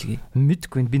нэ бэлгийн?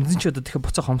 Мэдгүй. Бензин ч одоо дахиад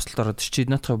буцаа хомсолт ороод чи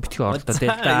наатах битгий орлоо дээ.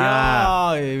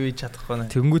 Яа, би чадахгүй нэ.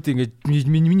 Тэнгүүд ингээд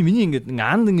миний ингээд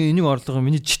анд ингээд энийг орлого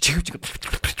миний чихвч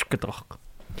гэдэг байгаа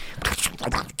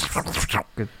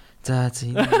байхгүй. За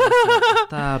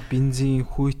та бензин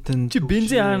хүйтэн чи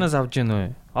бензин хаанаас авч яана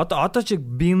вэ? Одоо чи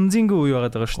бензингийн үе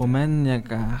байгаад байгаа шүү дээ. Мань яг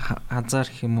хазаар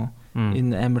гэх юм уу?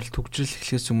 Энэ амирал төгжрөл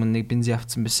эхлэхээс өмнө нэг бензин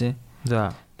авцсан байсан. За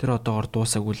тэр одоогоор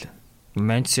дуусаагүй л.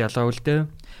 Манч ялаа үлдээ.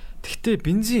 Тэгтээ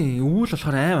бензин өвөл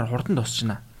болохоор амар хурдан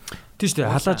дуусчихна. Тийм шүү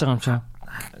дээ. Халааж байгаа юм чам.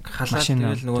 Халаад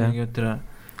тэгэл нөгөө нэг тэр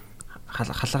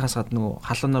халаагаас гад нөгөө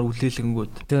халуунаар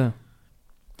үлээлгэнгүүд. Тийм.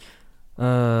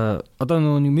 Одоо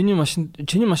нөгөө миний машин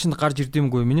чиний машинд гарч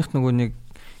ирдэмгүй. Минийх нөгөө нэг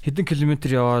хэдэн километр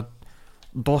яваад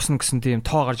дуусна гэсэн тийм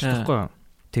тоо гарч ирдэг байхгүй юу?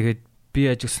 Тэгээд би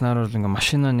ажигснаар бол ингээ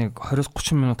машинаа нэг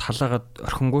 20-30 минут халаагаад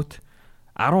орхингүүт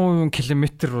 10 км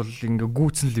бол ингээ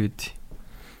гүйцэн л байд.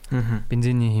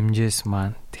 Бензиний хэмжээс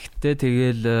маань. Тэгтээ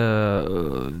тэгэл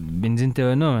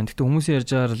бензинтэй байна уу? Тэгтээ хүмүүсийн ярьж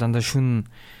байгаа дандаа шүн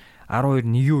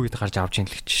 12-1 үед гарч авч ийн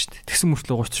л гэж шүү дээ. Тэгсэн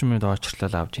мөртлөө 30 минут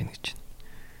очрлол авч ийн гэж.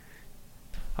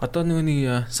 Одоо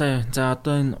нэг сая за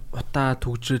одоо энэ утаа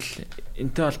төгжрөл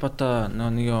энтэй холбоотой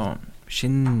нэг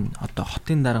шинэ одоо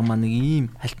хотын дарга маань нэг ийм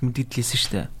хальт мэдээлэлсэн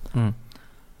шүү дээ.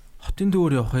 Хотын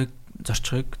дүүр явахыг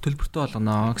зорчхыг төлбөртэй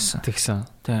болгоно гэсэн. Тэгсэн.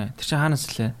 Тий. Тэр чинь хаанаас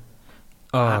лээ?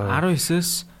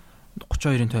 19-с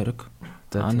 32-ын тойрог.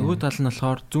 Нөгөө тал нь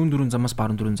болохоор 104 замаас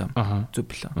баруун 4 зам. Зөв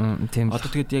билээ. Тийм. Одоо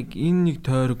тэгээд яг энэ нэг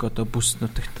тойрог одоо бүс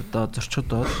нутагт одоо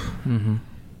зорчход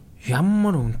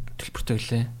ямар төлбөртэй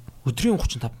гэлээ? Өдрийн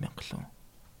 35,000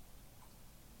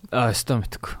 лөө.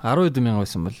 Стомитк 12,000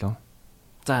 байсан болов.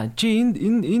 За чи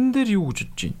энэ дээр юу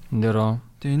гэж бодож байна? Энэ дээр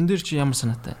Тэгээ энэ дээр чи ямар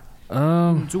санаатай?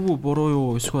 Зүг үү буруу юу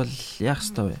эсвэл яах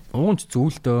ёстой вэ? Уунч зөв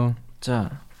л дөө.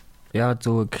 За яа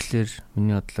зөв гэхлээр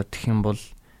миний бодлоор тэгэх юм бол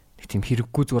нэг тийм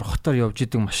хэрэггүй зүгээр хотоор явж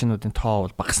идэг машинуудын тоо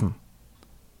бол багасна.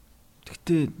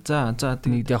 Гэтэ за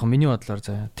тэгээд яг миний бодлоор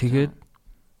тэгээд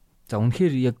за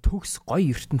үнэхээр яг төгс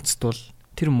гоё ертөнцид бол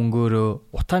тэр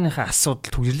мөнгөөрөө утааныхаа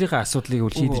асуудал, төгжрлийн асуудлыг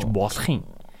үл шийдэж болох юм.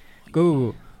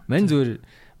 Гөө мэн зүгээр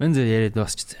яриад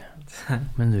дуусч заа.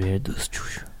 Мэн зүгээр яриад дуусч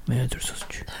шүү. Мэн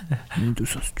зүгээр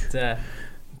дуусч. За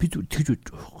би зүгээр тэгж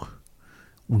бодож байгаа.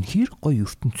 Үнэхээр гоё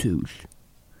ертөнцөө үл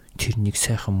тэр нэг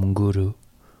сайхан мөнгөөрөө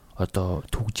одоо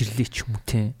төгжрлээ ч юм уу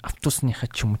те, автобусныхаа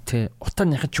ч юм уу те,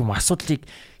 утааныхаа ч юм уу асуудлыг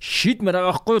шийдмээр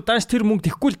байгаа байхгүй юу? Данш тэр мөнгө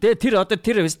тэхгүй л те. Тэр одоо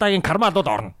тэр вистагийн кармалууд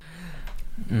орно.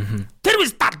 Тэр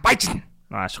вистаг баяжна.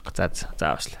 Аашиг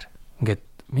заавчлаа. Ингээд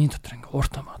миний дотор ингээд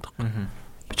ууртаа магадгүй.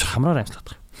 Би ч хамраар амьслаад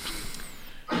байгаа.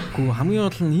 Гүү хамгийн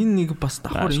гол нь энэ нэг бас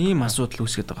давхар ийм асуудал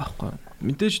үүсгээд байгаа байхгүй юу?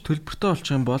 Мэдээж төлбөртэй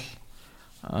болчих юм бол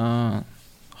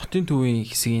хотын төвийн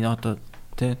хэсгийн одоо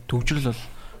тэ төгжрөл бол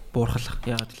буурхалах.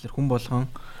 Ягаад гэвэл хүн болгон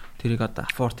тэрийг одоо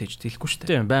аффорд хийж дэлэхгүй шүү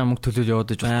дээ. Тийм байн мөнгө төлөөд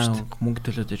яваад иж болно шүү дээ. Мөнгө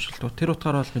төлөөд иж болтоо. Тэр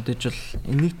утгаараа бол мэдээж бол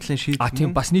нэг талын шийдэл.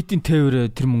 Тийм бас нийтийн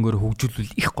тээвэр тэр мөнгөөр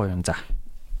хөгжүүлвэл их гоё юм за.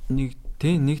 Нэг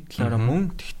талаараа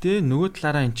мөнгө. Тэгтээ нөгөө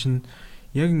талаараа эн чинь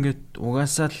яг ингээд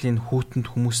угаасаа л энэ хүүтэнд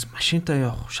хүмүүс машинтаа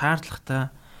явах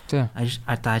шаардлагатай.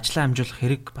 Одоо ажлаа амжуулах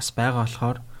хэрэг бас байгаа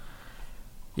болохоор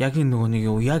яг энэ нөгөө нэг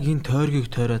яг энэ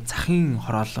тойргийг тойроо захын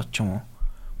хорооллоо ч юм уу.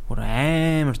 Бүр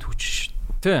амар төгжиж шүү.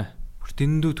 Тий. Бүр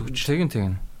дэндүү төгжиж.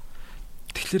 Тэгин.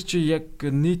 Тэгэхээр чи яг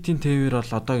нийтийн тээвэр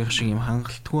бол одоогийн шиг юм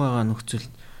хангалтгүй байгаа нөхцөл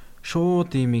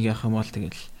шууд имийг явах юм бол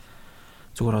тэгэл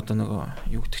зүгээр одоо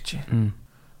нөгөө юу гэдэг чи.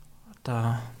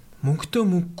 Одоо мөнгөтэй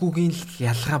мөнгөгүйгийн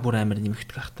ялгаа бүр амар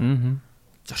нэмэгдэх байх та.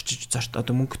 Зорчиж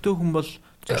одоо мөнгөтэй хүн бол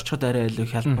зорчход арай илүү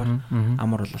хялбар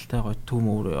амар бол тэ гоё төм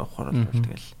өөрөө явахаар бол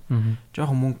тэгэл.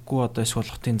 Жохон мөнгөгүй одоо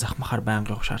эсвэл хотын зах махаар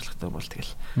байнга явах шаардлагатай бол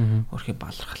тэгэл өөрхий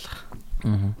балархалах.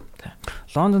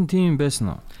 Лондон тийм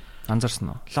байсан уу? Анзаарсан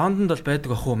уу? Лондонд бол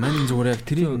байдаг ах уу? Мань зүгээр яг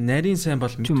тэрийн нарийн сайн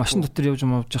бол мэдгүй. Машин дотор явж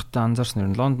явахдаа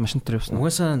анзаарсан нэр. Лондонд машин дотор явсан.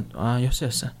 Угаасаа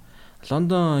явсан.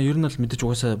 Лондон ер нь бол мэдээж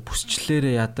угаасаа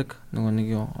бүсчлээрээ яадаг. Нөгөө нэг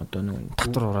юу одоо нөгөө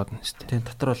татвар ураад нь шүү дээ. Тийм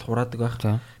татвар бол хураадаг байх.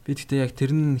 Би гэхдээ яг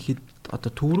тэр нь хэд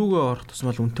одоо төв рүүгээ орох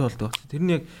тусмал үнэтэй болдог байх. Тэр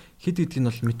нь яг хэд гэдгийг нь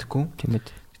бол мэдэхгүй. Тийм ээ.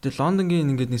 Гэтэ Лондонгийн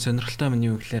ингээд нэг сонирхолтой юм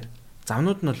юу гэхээр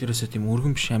замнууд нь бол ерөөсөө тийм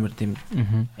өргөн биш амар тийм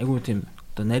айгуу тийм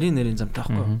одоо нарийн замтай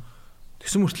байхгүй.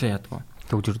 Тэгсэн мөртлөө яадаг.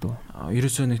 Төгжирдөө.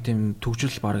 Ерөөсөө нэг тийм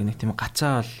төгжрөл баг нэг тийм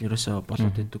гацаа бол ерөөсөө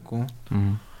болоод байдаггүй.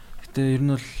 Гэтэ ер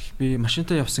нь бол би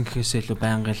машинтаа явсан гэхээсээ илүү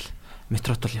байнга л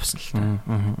метрот л явсан л та.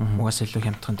 Угаасаа илүү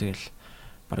хямдхан тэгэл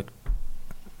баг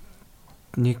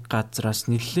нэг газраас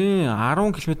нэлээ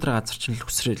 10 км газар чинь л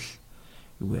хүсрээл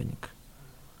юу вэ нэг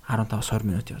 15-20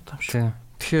 минут явдаг юм шиг.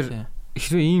 Тэгэхээр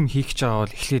эхлээ ийм хийх гэж байгаа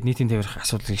бол эхлээд нийтийн тээврийн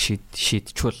асуудлыг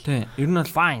шийдчихвэл. Тийм. Ер нь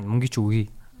бол fine мөнгө ч үгүй.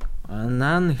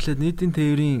 Наан эхлээд нийтийн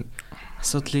тээврийн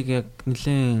асуудлыг яг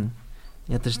нэлээ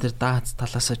ядаж тэр даац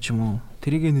талаасаа ч юм уу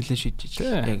тэрийг нэлээ шийдэж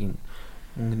яг энэ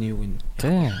мөнгөний юу гин.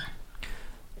 Тийм.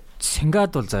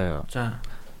 Сингад бол заяа. За.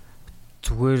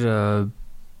 Зүгээр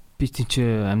би тийч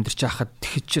амьдарч байхад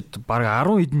тэгэхэд баг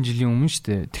 10 хэдэн жилийн өмнө шүү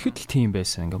дээ. Тэгэхэд л тийм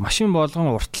байсан. Ингээ машин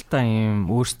болгон урталтай юм,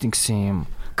 өөрсдийн гэсэн юм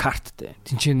карттай.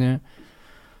 Тинчэнэ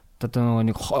одоо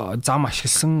нэг зам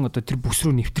ашигласан одоо тэр бүс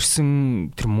рүү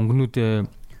нэвтэрсэн тэр мөнгнүүдээ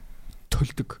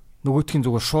төлдөг. Нөгөөтхийн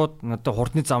зүгээр шууд одоо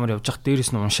хурдны замаар явж явах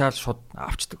дээрээс нь уншаал шууд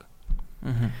авчдаг.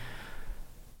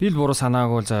 Би л буруу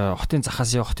санаагүй за хотын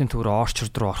захаас хотын төв рүү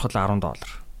орчрд руу ороход $10.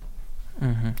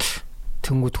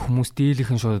 Тэнгүүд хүмүүс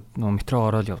дийлийнхэн шууд метро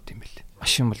ороод явд юм бэл.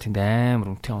 Машин бол тэнд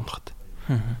амар үнэтэй унахад.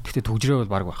 Гэхдээ төгжрөө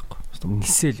бол баг байхгүй.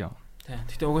 Нисэл яа.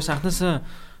 Гэхдээ угаас анхнаасаа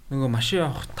нөгөө машин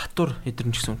явах татвар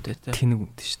эдэрн ч гэсэн үнэтэй те. Тэнэг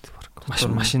үнэтэй шүү дээ.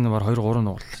 Машин бар 2-3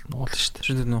 нуулна шүү дээ.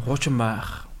 Шүлээд нөгөө хуучин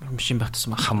байх машин байх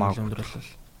тусмаа хамаагүй өндөр бол.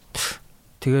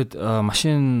 Тэгээд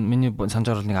машин миний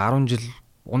санджаар бол нэг 10 жил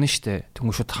унаа шүү дээ.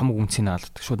 Тэнгүү шууд хамаг үнцийг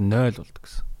наалдаг. Шууд 0 болдог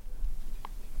гэсэн.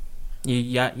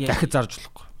 Дахид зарж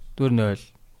болохгүй. Дөр 0.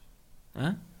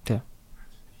 Тэ.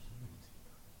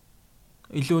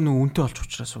 Илүү нэг үнэтэй олж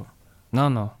учраас уу?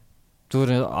 Ноо.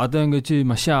 Зүгээр одоо ингээд чи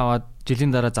машин аваад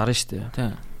жилийн дараа зарна шүү дээ.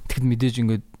 Тэ. Тэгэхэд мэдээж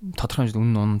ингээд тодорхой хэмжээнд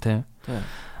үнэн унна тэ.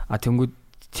 Тэнгүүд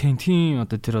тийм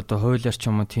одоо тэр одоо хуулиар ч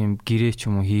юм уу тийм гэрээ ч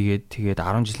юм уу хийгээд тэгээд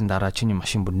 10 жилийн дараа чиний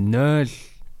машин бүр $0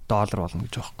 болно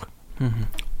гэж байгаа юм.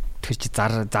 Тэгэхээр чи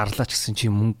зарлаа ч гэсэн чи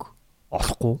мөнгө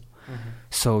олохгүй.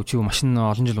 So чи машин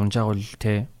олон жил унжаагүй л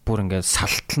те бүр ингээд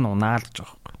салтал нь унаал гэж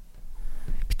байгаа юм.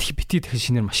 Бити дахин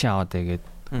шинээр машин аваад байгээд.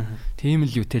 Тийм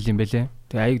л юутэй юм бэлээ.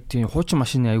 Тэгээ аяг тийм хуучин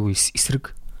машины аягүй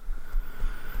эсрэг.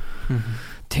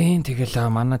 Тийм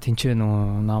тэгэл манай тэнцээ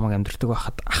нөгөө намайг амьдрдаг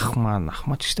байхад ах маань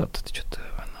ч гэсэн одоо ч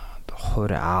одоо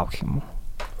хуурай аав гэх юм уу.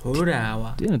 Хуурай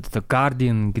аава. Тийм одоо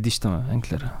Guardian гэдэг чинь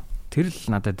англиар. Тэр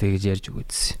л надад тэгж ярьж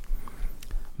өгөөдсөн.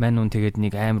 Мань нүн тэгээд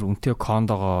нэг амар үнэтэй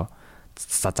кондогоо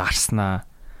зарснаа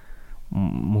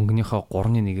мөнгөнийхөө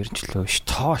 3.1-ээр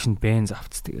штоош нь бенз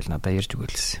авц тэгэл надад ярьж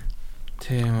өгөөлсөн.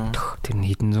 Тийм үү. Тэр нь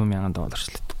хэдэн зуун мянган доллар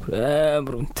ч л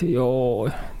амар үнэтэй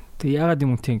ёо. Тэг яагаад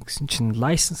юм үнэтэй гэсэн чинь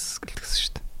license гэлтгсэн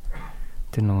шүү дээ.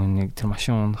 Тэр нөгөө нэг тэр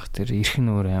машин унах тэр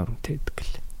эрхэн өөр амар үнэтэй гэдэг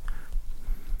л.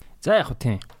 За яг хөө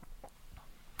тийм.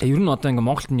 Тэг ер нь одоо ингээ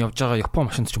Монголд нь явж байгаа Япон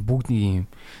машинд чинь бүгд нэг юм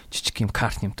жижиг юм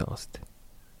карт нэмтэй байгаа шүү дээ.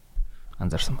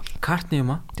 Анзаарсан бол. Карт нэм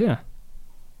аа? Тийм.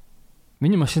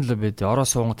 Миний машин л бид ороо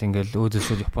суугад ингээл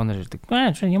өөдөөсөө Японоор ирдэг.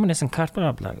 Ямар нэсэн карт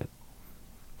бла гэдэг.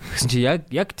 Гэсэн чи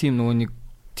яг тийм нөгөө нэг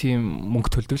тийм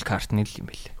мөнгө төлдөг карт нэг юм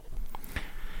байлээ.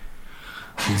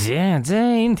 За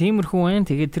энэ тиймэрхүү байна.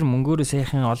 Тэгээд тэр мөнгөөрөө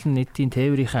сайхан олон нийтийн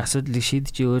тээврийн асуудлыг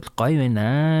шийдэж ивэл гоё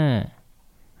байна.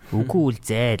 Үгүй үл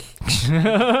зайл.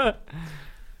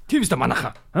 Тийм үстэ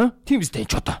манайхаа. Тийм үстэ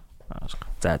ч одоо.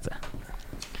 За.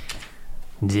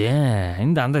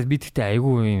 Энэ дандаа би тэгтээ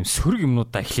айгүй юм сөрөг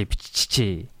юмнуудаа эхлээ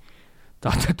биччихээ.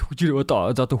 Одоо төгжир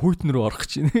одоо хүйтэн рүү орох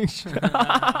гэж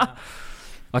байна.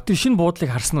 Тэр шинэ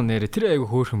буудлыг харсан уу нэрэ? Тэр айгүй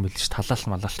хөөрхөн мэл ш талаал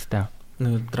малаалттай.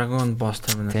 Dragon Boss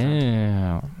Terminal.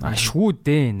 Тийм. Шүү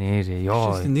дээ нэрэ.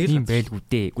 Йоо. Тийм байлгүй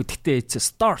дээ. Гэхдээ it's a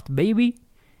start baby.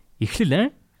 Эхлэл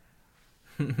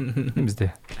юм зү.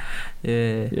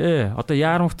 Одоо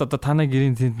яарамт одоо танай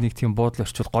гэрийн тэнд нэг тийм буудлыг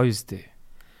орчвол гоё зү.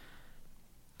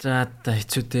 За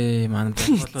хэцүү дээ маань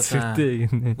болоо та.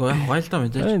 Гоё л доо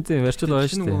мэдээж. Тийм барьчил гоё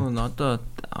шүү дээ.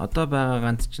 Одоо байгаа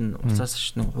ганц чинь уцаас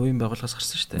ш нь хувийн байгууллагаас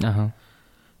гарсан шүү дээ. Аа.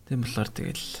 Тийм болохоор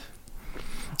тэгэл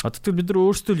одоо тэр бид нар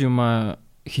өөрсдөө юм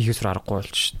хийхээс аргагүй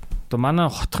болчих. Одоо манай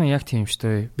хотхон яг тийм шүү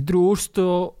дээ. Бид нар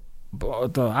өөрсдөө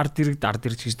одоо ард ирэг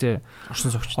гэжтэй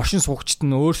оршин суугчд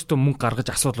нь өөрсдөө мөнгө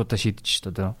гаргаж асуудлуудаа шийдэж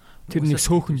шүү дээ. Тэр нэг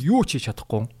сөөхөнд юу ч хийж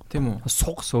чадахгүй. Тийм үү?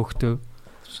 Суг сөөхтэй.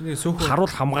 Шинэ сөөхөө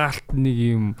харуул хамгаалалт нэг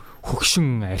юм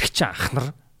хөгшин архичин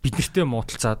ахнар бид нартэй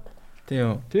муудалцаад.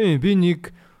 Тийм үү? Тийм би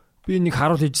нэг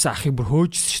харуул хийжсэн ахыг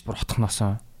бүр хөөжсөн шүү дээ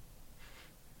хотхоноосоо.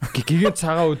 Гэгээд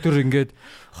цагаан өдөр ингээд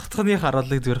хотхоны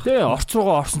харуулыг зүрх. Тий, орц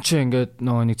руугаа орсон чинь ингээд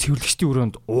нөгөө нэг цэвэрлэгчдийн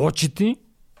өрөөнд ууж идэв.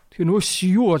 Тэгэхээр нөөш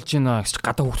юу болж байна гэж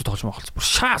гадаа хүүхдэд тоглож байгаа. Бүр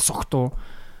шаас огтуу.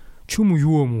 Ч юм уу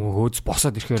юу юм хөөс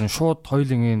босоод ирэхээр шууд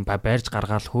хоёлын байрж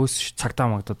гаргаал хөөс цагдаа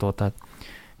магдад дуудаад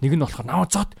нэг нь болохоор наваа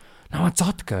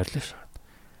зод гэрлээ шүү.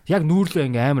 Яг нүүрлээ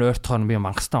ингээм амар ойртохоор би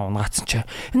мангастаа унгаацсан чи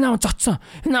наваа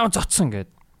зодсон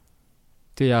гэд.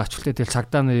 Тэг яач вүлээ тэгэл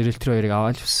цагдаа нар ирэл тэр хоёрыг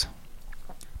аваад явсан.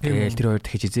 Тэгэл тэр хоёр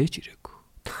дахиж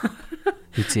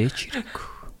хизээч ирээгүй.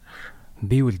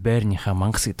 Би үл байрныхаа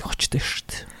мангас гэдэг очтой шүү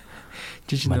дээ.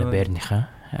 Жижиг манай байрныхаа.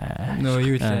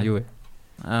 Юу вэ?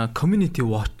 Community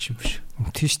watch юм биш.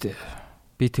 Тийм шүү дээ.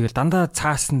 Би тэгэл дандаа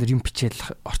цаасан дээр юм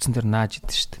бичээл орцсон дээр нааж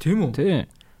идэв шүү дээ. Тийм үү? Тийм.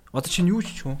 Одоо чинь юу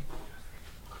ч юм?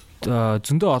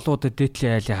 Зөндөө олоодод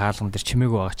дээдлийн айлын хаалган дээр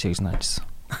чимээгүй байгаа ч гэж наажсан.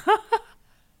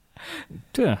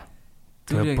 Тийм.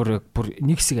 Тэгээ бүр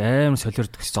нэг хэсэг аим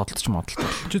солиордог зодолдож модолдог.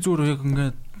 Чи зүгээр яг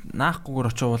ингээд наахгүйгээр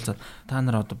очиулаад та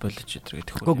нар одоо болооч өдр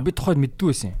гэдэг хөө. Би тухайд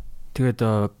мэддгүй байсан. Тэгээд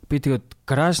би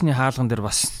гаражны хаалган дээр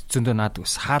бас зөндөө наадаг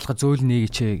байсан. Хаалга зөөл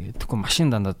нээгээч гэдэггүй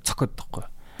машин дандаа цохиод тахгүй.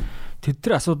 Тэд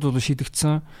тэр асуудлууд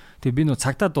шийдэгдсэн. Тэгээ би нөө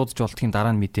цагдаа дуудаж болдгийн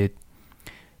дараа нь мэдээд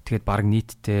тэгээд баг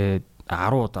нийтдээ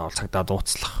 10 удаа бол цагдаа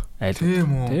дууцлах айл.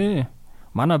 Тийм үү? Тий.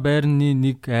 Манай байрны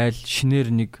нэг айл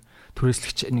шинээр нэг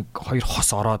түрээслэгч нэг 2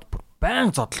 хос ороод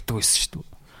баян зодтолдог байсан шүү дээ.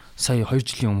 Сая 2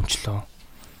 жилийн өмнө ч лөө.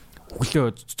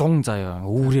 Өглөө 100 заяа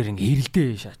үүрээр ингээ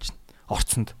хэрэлдээ шаачна.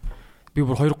 Орцонд. Би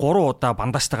бүр 2 3 удаа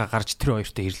бандаастайгаа гарч тэр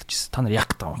хоёртой хэрэлдэжсэн. Та нар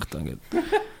яг таа ингээд.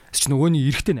 Чи нөгөөний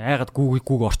эрэхтэй нь айгаад гүүг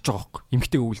орж байгаа байхгүй.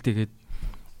 Эмхтэй өвлдөөгээд.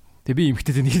 Тэгээ би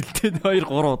эмхтэйтэй хэрэлдээд 2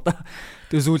 3 удаа.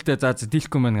 Тэгээ сүүлдээ за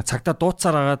дийлэхгүй маань цагдаа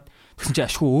дууцаар агаад тэгсэн чи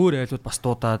ашгүй өөр айлууд бас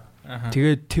дуудаад.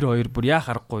 Тэгээд тэр хоёр бүр яа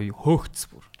харахгүй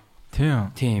хөөгц бүр.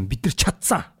 Тийм бид нар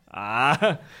чадсан.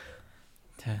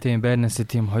 Тийм байрнаас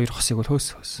тийм 2 хосыг бол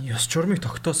хөөс. Ёс журмыг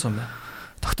тогтоосон бай.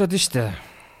 Тогтоод нь штэ.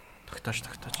 Тогтооч.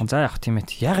 За яг тийм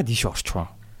ээ. Ягаад ийш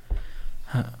орчихваа?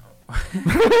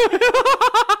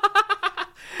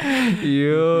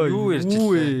 Юу ярьж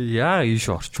яа ийш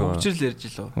орчихваа? Хөвчрөл ярьж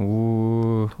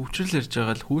лөө. Хөвчрөл ярьж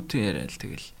байгаа л хүүтэн яриа л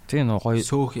тэгэл. Тийм нөө гоё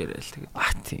сөөх яриа л тэгэл.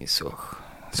 Тийм сөөх.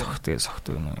 Сохт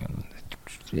юм.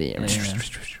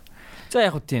 За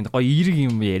яг хөө тийм гоё эерэг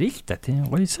юм ярил л та тийм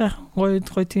гоё сайхан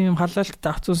гоё тийм халаалттай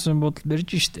авцсан бодол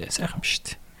барьж штэ сайхан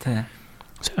штэ тий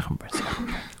сайхан байна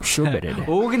шүү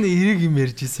бэрээ ууг нь эерэг юм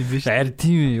ярьж исэн юм биш харин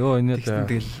тийм ёо энэ л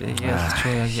тэгэл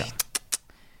яалч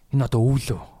энэ одоо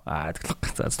өвлөө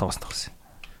тэгэл за тооссон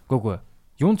гүг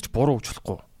юунд ч буруу гэж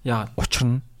болохгүй. Яа. Учир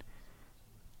нь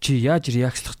чи яаж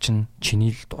реакцлах чинь чиний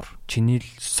л дур, чиний л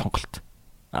сонголт.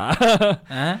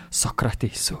 Сократ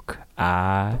хэлсэн үг.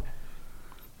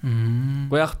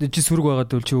 Яг чи сүрэг байгаа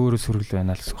дүүл чи өөрөө сүргэл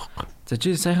байна л гэсэн үг байхгүй. За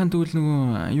чи сайхан дүүл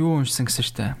нөгөө юу уншсан гэсэн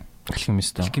штэ.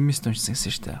 Алхимист уншсан гэсэн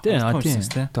штэ. Тийм.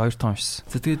 Хоёр тоо уншсан.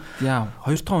 За тэгээд яа,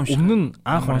 хоёр тоо уншсан. Өмнө нь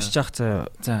анх уншиж явах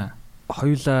за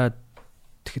хоёулаа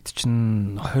тэгэхэд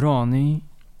чинь 20 оны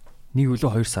 1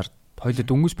 өглөө 2 сард хоёулаа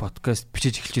дөнгөж подкаст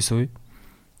бичиж эхэлчихсэн үе.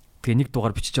 Тэгээ нэг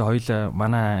дугаар бичиж хоёулаа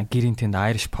манай гэрийн тэнд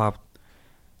Irish pub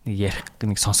нэг ярих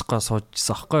нэг сонсгоо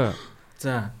суужсан аахгүй юу.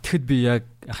 За тэгэхэд би яг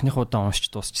анхных удаа уншиж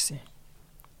дуусчихсан юм.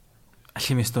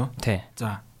 Алхимист уу? Тий.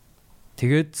 За.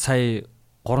 Тэгээд сая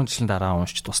 3 жилийн дараа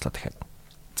уншиж дуслаа дахиад.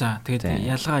 За тэгээд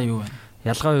ялгаа юу вэ?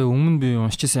 Ялгаа өмнө би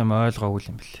уншижсэн юм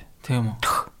ойлгоогүй юм бэл. Тийм үү.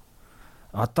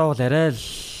 Одоо бол арай л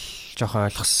жоох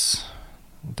ойлгосон.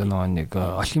 Одоо нэг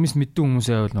алхимист мэддэг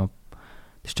хүмүүсээ бол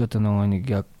тэр ч одоо нэг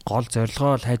яг гол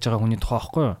зорилгоо л хайж байгаа хүний тухай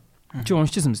байхгүй юу? Чи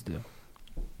уншижсэн мэт үү?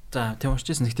 За тийм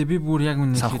уншижсэн. Гэтэ би бүр яг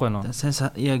үнэ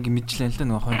сайн яг мэдлээ л да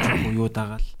нэг хонч юу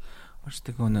дагаал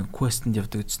уншдаг нэг quest-д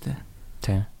явдаг үстэй.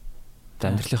 Тийм.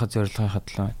 Амьдралынхаа зорилгынхаа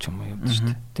төлөө ч юм уу явдаг шүү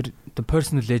дээ. Тэр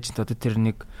personal legend одоо тэр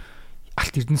нэг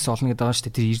алт эрдэнэс олно гэдэг байгаа шүү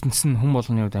дээ. Тэр эрдэнэс нь хүн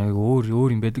болгоны хувьд аяг өөр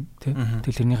юм байдаг тий.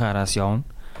 Тэгэл тэрнийхээ араас явна.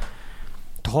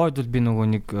 Тухайд бол би нөгөө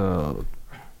нэг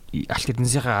алт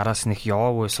эрдэнэсийнхээ араас нэг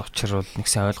яваагүйс учраас бол нэг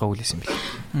сайн ойлгоогүй л юм бэл.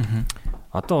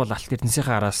 Одоо бол алт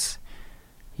эрдэнэсийнхээ араас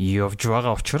явж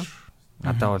байгаа учраас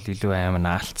надад бол илүү амар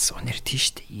наалтсан. Нэр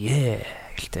тийш дээ.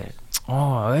 Гэлтэй.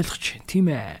 Ойлгоч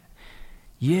тийм ээ.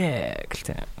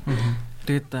 Гэлтэй.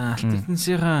 Тэгээд алт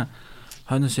эрдэнэсийнхээ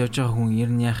хойноос явж байгаа хүн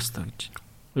ер нь яах ёстой гэж.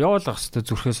 Явуулах ёстой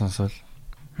зүрхээ сонсоол.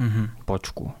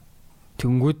 Боожгүй.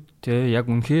 Тэнгүүд те яг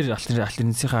үнэхээр алт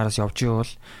эрдэнэсийнхээ араас явж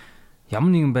ивэл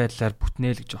ямар нэгэн байдлаар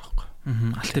бүтнээл гэж байгаа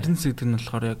юм. Алт эрдэнэс гэдэг нь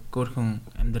болохоор яг өөрхөн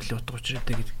амьдралын утга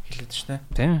учиртай гэж хэлээд шүү дээ.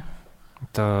 Тийм.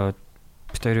 Одоо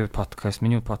битэрийн подкаст,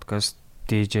 миний подкаст,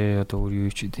 DJ одоо өөр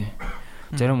юу ч үгүй.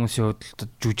 Зарим хүмүүсийн хувьд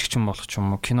жүжигчин болох ч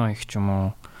юм уу, кино хийх ч юм уу,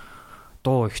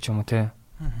 дуу хийх ч юм уу те.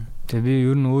 Тэгээ би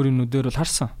ер нь өөрийн нүдээр бол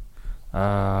харсан.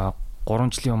 3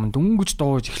 жилийн өмнө дөнгөж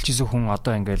дууж эхэлчихсэн хүн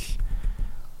одоо ингээл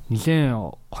нилээн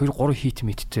 2-3 хит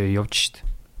мэттэй явж штт.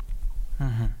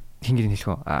 Хингэрийг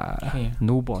хэлэх үү?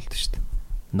 No ball штт.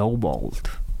 No ball.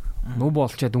 No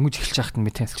ball ч дөнгөж эхэлж байхад нь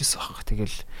мэт хэлчихсэн баг.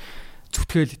 Тэгэл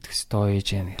зүтгээл итгэс доо ээж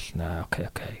яа гэлнэ. Окей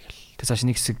гэл. Тэг цааш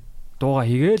нэг хэсэг дууга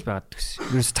хийгээл байгаад гэсэн.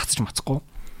 Ерөөс цацж мацахгүй.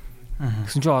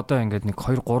 Гэсэн чинь одоо ингээд нэг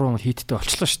 2-3 хиттэй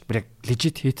болчихлоо штт. Яг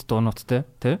legit хит дуунуудтай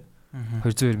тий?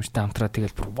 200 мөртэй хамтраа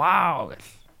тэгэл бүр вау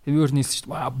гэл. Тэр өөр нийс штт.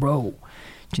 Wow bro.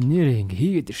 Чи нэрээ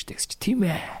ингээ хийгээд ирштэй гэсэн чи тийм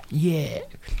ээ. Yeah.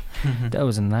 That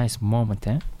was a nice moment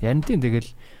eh. Ян тийм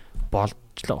тэгэл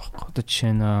болжлоо байхгүй. Одоо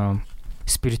жишээ нь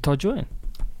спиритож байна.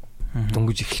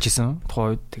 Дөнгөж эхэлчихсэн.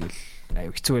 Тухайн үед тэгэл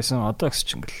аюу хэцүү байсан. Одоо гэсэн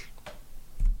чи ингээл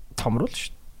томрол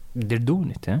штт. They're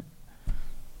doing it eh.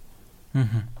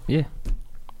 Yeah.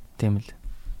 Тийм л.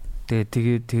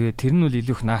 Тэгээ тэр нь бол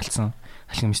илүү их наалцсан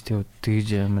алхимистийн хувьд тэгж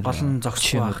амар гол нь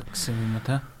зогсчих байх гэсэн юм уу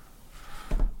та?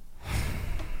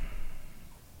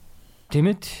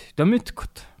 Тэмэд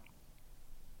домиткот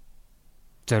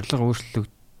зорилго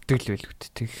өөрчлөгддөг л байлгүй.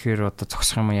 Тэгэхээр одоо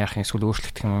зогсох юм яах юм эсвэл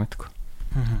өөрчлөгдөх юм мэдгүй.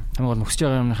 Хамгийн гол нөхсөж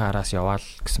байгаа юмныхаа араас яваал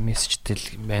гэсэн мессежтэй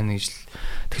л байна гэж л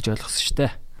тэгж ойлгосон шүү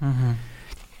дээ.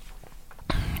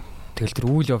 Тэгэл тэр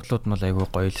үйл явдлууд нь бол айгүй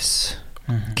гоё лээс.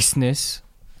 Гиснээс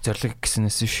зорилго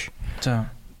гиснээс ш.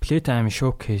 За Playtime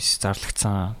showcase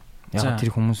зарлагдсан. Яг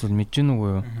тэр хүмүүс бол мэдэж гэнэ үгүй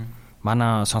юу?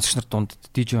 Манай сонсогч нар дунд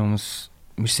DJ хүмүүс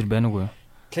мэрсэр байна үгүй юу?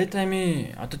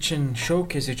 Playtime-ийн одоо чинь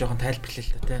showcase-ийг жоохон тайлбарлая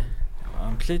л та тий.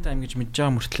 Playtime гэж мэдж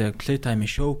байгаа мөртлөө яг Playtime-ийн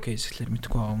showcase гэхэлэр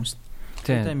мэдгүй байгаа хүмүүс.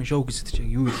 Playtime-ийн showcase гэдэг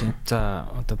чинь юу вэ? За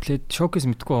одоо showcase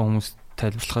мэдгүй байгаа хүмүүс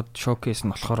тайлбарлахад showcase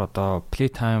нь болохоор одоо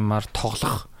Playtime-аар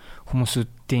тоглох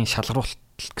хүмүүсүүдийн шалгаруулалт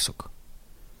гэсэн үг.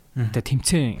 Тэгээ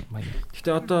тэмцээн маяг.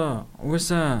 Гэтэ одоо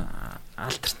угаасаа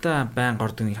алтартай байн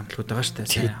гордог нэг хамтлагууд байгаа шүү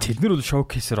дээ. Тэднэр бол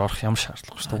showcase-ээр орох ямар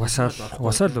шаардлага шүү дээ.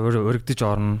 Угаасаа л өргөдөж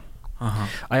орно.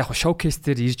 Яг showcase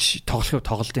дээр ирж тоглохыг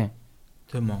тоглолтын.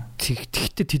 Тийм үү.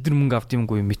 Тэгэхдээ тэд нар мөнгө авд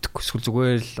юмгүй мэдхгүй. Эсвэл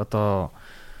зүгээр л одоо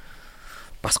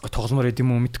бас гоо тогломоор байд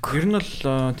юм уу мэдхгүй. Ер нь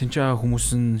бол тэнцээ хүмүүс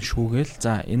нь шүүгээл.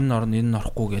 За энэ нь орно, энэ нь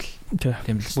орохгүй гээл.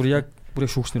 Тийм л. Бүр яг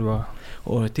шүүгчнэр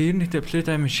байгаа. Тэр нэгтэй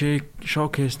Playtime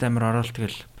showcase амар оролт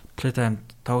гээл. Playtime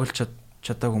тоглож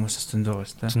чадаагүй хүмүүсээс зөндөө байгаа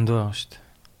шүү дээ. Зөндөө байгаа шүү дээ.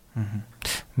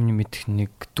 Миний мэдэх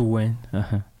нэг дүү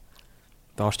байна.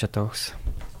 Доорч чадаагүй гэсэн.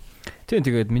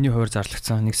 Тэгээд миний хувьд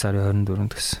зарлагдсан 1 сарын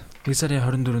 24-нд гэсэн. 1 сарын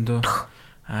 24-нд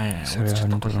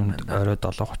сарын 24-нд орой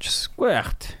 7:30-с. Үгүй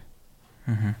яахт.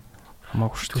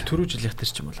 Хамаагүй шүү дээ. Түрүү жилийнх тэр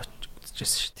ч юм болоо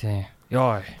үзчихсэн шүү дээ.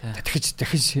 Яа. Дахиж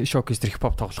шоукейс дээр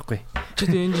хипхоп тоглохгүй.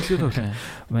 Чи энэ жилөө тоглоно.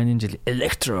 Манай энэ жил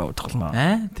electro тоглоно.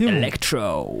 Тийм үү?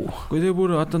 Electro. Гэхдээ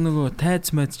бүр одоо нөгөө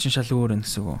тайз мэд чинь шал өөр юм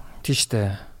гэсэн үг. Тийм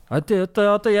штэ.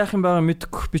 Одоо яах юм байгаа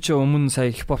мэдэхгүй. Би чи өмнө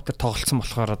сая хипхоп дээр тоглолцсон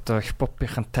болохоор одоо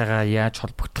хипхопынхантайгаа яаж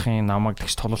холбогдохын намайг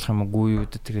тэгж тоглох юм уу юу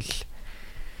гэдэг тэгэл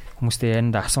хүмүүстэй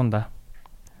ярианда асуунда.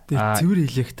 Тэгээ цэвэр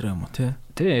электро юм уу те?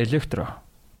 Тий, электро.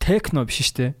 Техно биш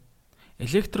штэ.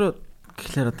 Электро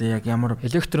гэхлээр одоо яг ямар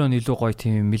электрон илүү гоё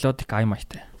тийм мелодик ай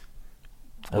майтай.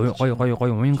 Гоё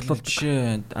уянгалуулдаг.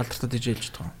 Жишээ алдартай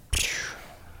дижээлж байгаа.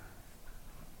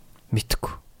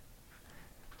 Мэдгүй.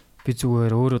 Би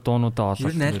зүгээр өөрөө дуунуудаа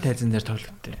олоод. Ер нь аль тайзан дээр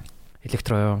тоглолттой.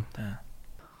 Электро юу?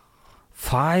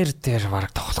 Fire дээр баг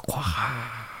тоглохгүй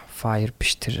байгаа. Fire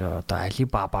биш тэр одоо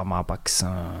Alibaba Maba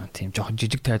гэсэн тийм жоохон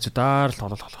жижиг тайзуудаар л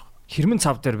тоглох. Хэрмэн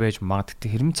цав дээр байж магадгүй.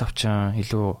 Хэрмэн цав чинь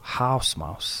илүү house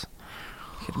mouse.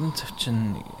 Хэрмэн цав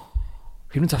чинь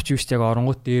юу ч яг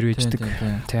оронгууд дээр байждаг.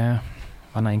 Тийм.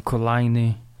 Манай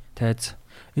Incoline тайз.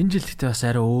 Энэ жил гэхдээ бас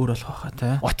арай өөр болох байхаа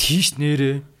тий. Тийш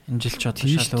нэрээ. Энэ жил ч одоо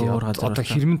шал өөр газар. Одоо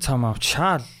хэрмэн цам авч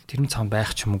шаал тэрмэн цам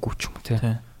байх ч юм уу ч юм уу тий.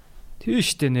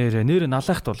 Тийш дээ нэрээ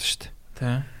налахт болно шүү дээ.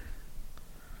 Тий.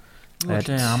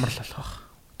 Нэлээ амрал болох байх.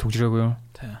 Түгжрээгүй юу?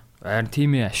 Тий. Харин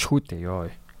тийм ээ ашгүй дээ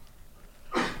ёо.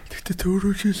 Тэгтээ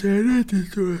төрөөчөөс арай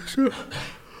дилүү байсан.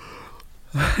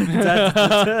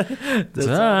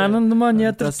 За Ананд маань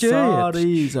ядарч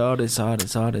sorry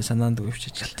санаанд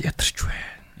өвчиж ядарч бай.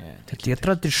 Тэгэл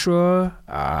ядраад иршөө.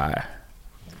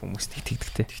 Хүмүүс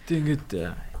тэгтээ. Тэгтээ ингээд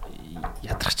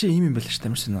ядрах чи ийм юм байл ш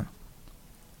тамирсан уу?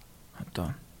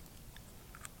 Одоо.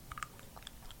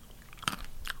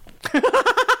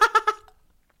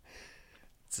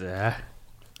 За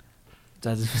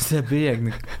би яг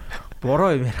нэг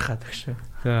бороо юм ярих гэдэг шүү.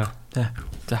 За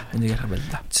энийг ярих байл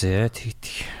да. За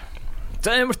тэгтээ.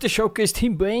 За ямар ч showcase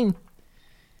team байна.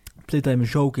 Playtime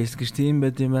showcase гэж тийм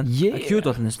байд юм байна. Cute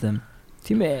болно шүү дээ.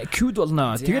 Тийм ээ, cute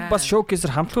болно. Тэгээд бас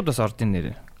showcase-ээр хамтлагууд бас ордын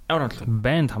нэрээ. Ямар хамтлаг?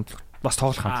 Band хамтлаг. Бас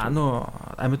тоглох хамтлаг. Нөө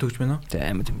амьд хөгж байна уу?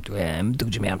 Тийм амьд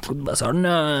хөгж хамтлагууд бас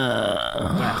орно.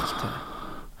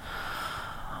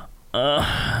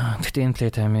 Тэгтээ энэ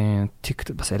Playtime-ийн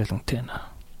ticket бас арай л үнэтэй байна.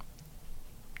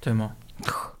 Тийм үү?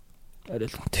 Арай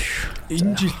л үнэтэй шүү.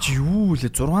 Энэ жил чи юу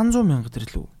лээ 600 мянга төр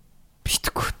л үү?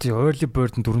 Битгүй. Тий, early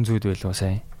bird нь 400 байлаа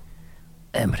сайн.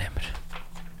 Амар.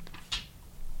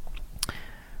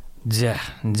 За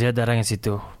дараагийн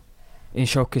сэдв. Энэ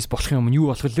showcase болох юм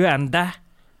юу болох вэ анда?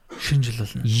 Шинэ жил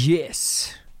болно.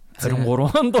 Yes.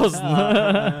 23 онд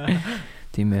дуусна.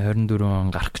 Тийм ээ 24 он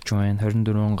гарах гэж байна.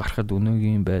 24 он гарахад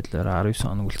өнөөгийн байдлаар 19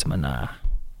 хоног үлдсэн байна.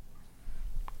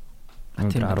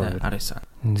 19.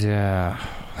 За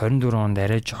 24 онд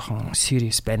арай жоохон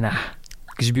serious байна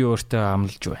гэж би өөртөө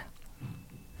амлаж байна.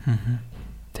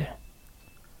 Тэ.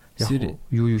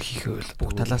 Юу хийх вэ?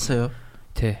 Бүх талаасаа юу?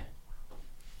 Тэ.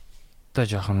 Одоо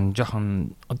жоохон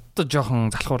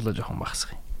залхуурлаа жоохон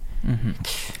багсах юм.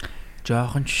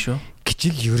 Жоохон ч шүү.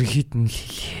 Гжил ерөнхийд нь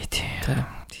хэлээ тий.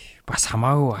 Бас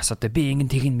хамаагүй бас одоо би ингэн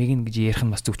тэгин мэгэн гэж ярих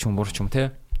нь бас зөв ч юм буруу ч юм тий.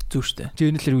 Зөв штэ.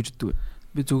 Чи энэ л юу гэддэг вэ?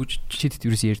 Би зөвж чидэд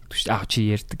ерөөс ярьдаг шүү. Чи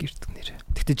ярьдаг нэр.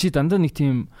 Гэтэ чи дандаа нэг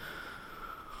тийм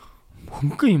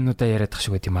хөнгөн юмнуудаа яриад тах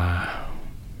шиг байт юм аа.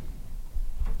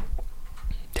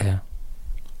 Тэ.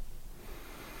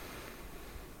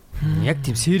 Яг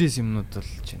тийм serious юмнууд бол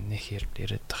чи нэх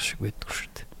яриад тах шиг байдгүй шүү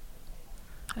дээ.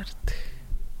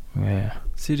 Харин.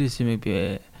 Serious юм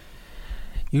би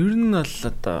ер нь бол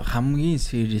одоо хамгийн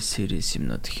serious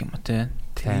юмнууд гэх юм уу те.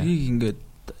 Тэрийг ингээд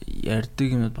ярьдаг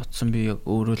юмуд ботсон би яг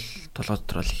өөрөө л толгой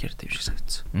дотор л их ярьдаг юм шиг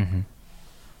санагдсан.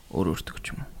 Өөртөө ч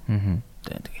юм уу.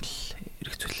 Тэгэл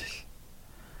эргэцүүлэл.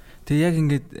 Тэгээ яг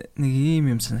ингээд нэг ийм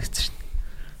юм санагдсан шин.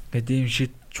 Ингээд ийм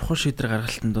чухал шийдвэр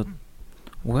гаргалтандууд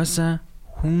угаасаа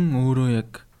хүн өөрөө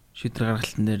яг шийдвэр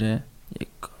гаргалтан дээрээ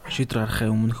яг шийдвэр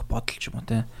гаргахын өмнөх бодол ч юм уу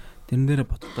те. Тэрэн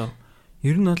дээрээ боддоо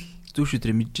ер нь бол зөв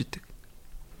шийдвэрээ мэдчихдэг.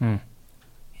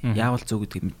 Яавал зөв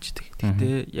гэдгийг мэдчихдэг.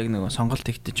 Тэгтээ яг нэг сонголт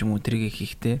хийхдээ ч юм уу тэрийг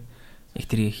хийхдээ яг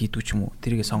тэрийг хийдгүү ч юм уу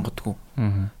тэрийг сонгодгоо.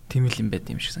 Тийм л юм байд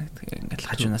юм шиг санагдав. Ингээл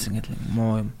хажуунаас ингээл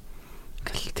муу юм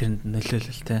ингээл тэрэнд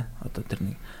нөлөөлөл те. Одоо тэр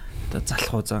нэг одоо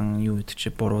залхуу зан юу гэдэг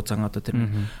чи буруу зан одоо тэр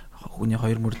хүний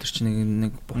хоёр мөр төр чи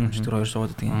нэг бухимдчдэр хоёр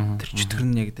суугаад гэдэг. Тэр чөтгөр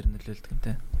нь яг тэр нөлөөлдөг юм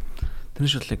те.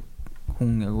 Тэрнээс бол яг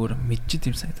хүн яг өөр мэдчихэд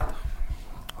юм санагдаад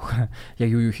байна. Яг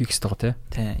юу хийх ёстой те.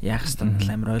 Тэ яах ёстой нь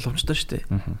амар ойлгомжтой шүү дээ.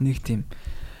 Нэг тийм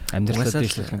амьдралаа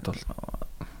дэвшлэхэд бол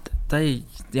тай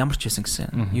ямар ч байсан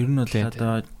гэсэн. Ер нь бол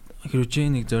одоо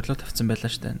хируржийн нэг зорилго тавьсан байлаа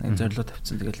шүү дээ. Нэг зорилго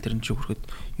тавьсан. Тэгэл тэр нь чи хүрэхэд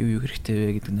юу хэрэгтэй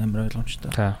вэ гэдэг нь амар ойлгомжтой.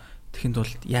 Тэгэхэд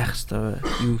бол яах ёстой вэ?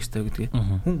 Юу хийх ёстой гэдгийг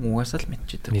хүн угаасаа л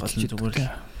мэдчихдэг. Гол нь зүгээр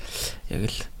л яг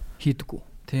л хийдэггүй.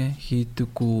 Тэ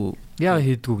хийдэггүй. Яа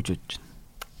хийдэггүй гэж бодож байна.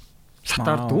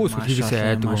 Сатаар дүүс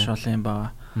хийгээсээ айдаг. Маш олон юм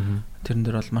байгаа. Тэрэн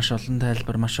дээр бол маш олон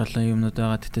тайлбар, маш олон юмнууд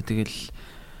байгаа. Тэгтээ тэгэл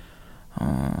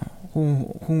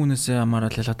хүнээсээ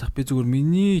хамаарал ялгадах. Би зүгээр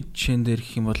миний жишээн дээр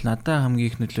гэх юм бол надад хамгийн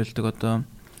их нөлөөлдөг одоо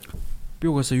би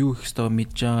угаасаа юу хийх ёстойгоо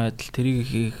мэдж байгаа адил тэрийг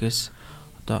хийхээс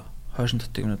одоо хойшин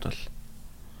татдаг юмуд бол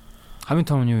хамгийн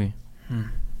том нь юу вэ?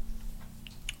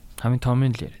 Хамгийн том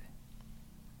нь л яа.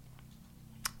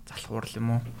 Залхуурал юм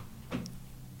уу?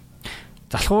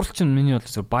 Залхуурал чинь миний бол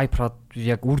зөв by product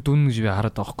яг үр дүн гэж би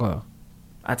хараад байгаа байхгүй юу?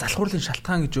 Залхуурлын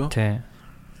шалтгаан гэж юу? Тий.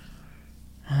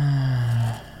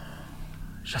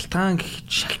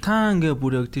 Шалтгаан гэ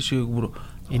бүр яг тийшээ бүр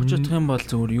очиж юм бол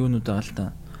зөвөр юунууд байгаа л да.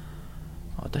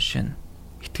 Одоо шинэ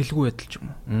итгэлгүй байдал ч юм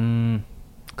уу.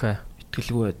 Окей.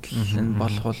 Итгэлгүй байдал энэ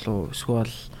болох болов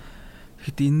эсвэл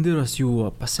хэд энэ дээр бас юу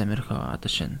бас Америк одоо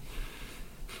шинэ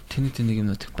тэний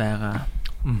юмнууд байгаа.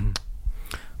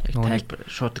 Яг тайлбар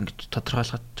шууд ингэж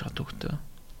тодорхойлгож байгаа төгтөө.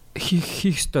 Хийх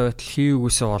ёстой байтал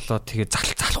хийгээгүйсээ болоод тэгээ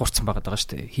залхуурсан байгаа даа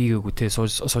шүү дээ. Хийгээгүй те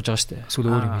сууж байгаа шүү дээ.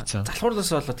 Эсвэл өөр юм хийцээ.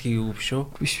 Залхуурлаас болоод хийгээгүй биш үү?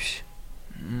 Биш.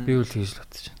 Би үл хийж л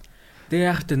бодож байна. Тэгээ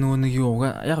яг тэ нөгөө нэг юу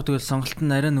яг тэгэл сонголт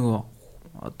нь арай нөгөө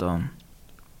одоо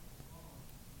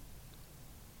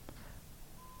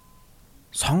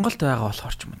сонголт байгаа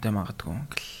болохоор ч юм уу те магадгүй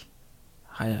ингээл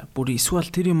хаяа бүр эсвэл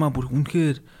тэр юмаа бүр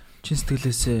үнэхээр чин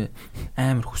сэтгэлээсээ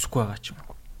амар хүсэхгүй байгаа ч юм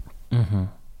уу.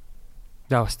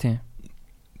 Яавс тийм.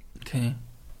 Тий.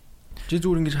 Чи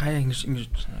зүгээр ингэж хаяа ингэж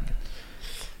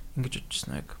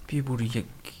бодчихсон яг би бүр яг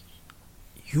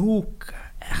юуг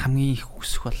хамгийн их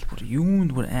хүсэх бол бүр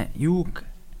юуг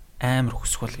амар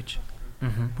хүсэх бол гэж.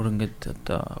 Бүр ингэж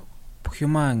одоо бүх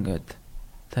юмаа ингэж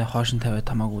тэ хоошин тавиад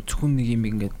хамаагүй зөвхөн нэг юм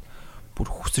ингэж бүр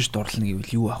хүсэж дурлна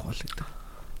гэвэл юу авах бол гэдэг.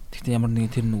 Гэхдээ ямар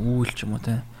нэгэн тэр нэг үүл ч юм уу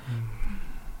те.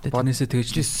 Тэрнээсээ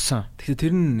тэгжлээсэн. Гэхдээ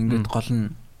тэр нь ингэж гол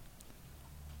нь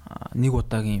нэг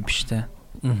удаагийн юм биш те.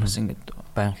 Бас ингэж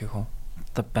баян хийх үү?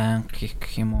 Одоо баян хийх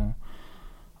гэх юм уу?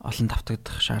 Олон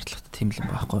давтагдах шаардлагатай тийм л юм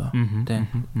байхгүй юу? Тэ.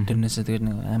 Тэрнээсээ тэр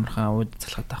нэг амархан ууд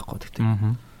залхаад байхгүй тэгтээ.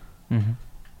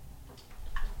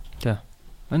 Тэ.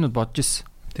 Энэ бодож ирсэн.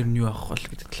 Тэр нь юу авах бол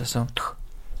гэдэг талаас.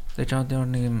 Тэгээ жаад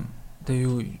нэг юм тэгээ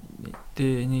юу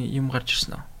тэгээ юм гарч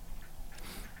ирсэн аа.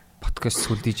 Подкаст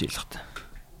сүлдэж ялах та.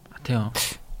 Тийм.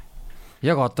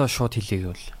 Яг одоо шууд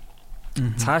хэлээг бол.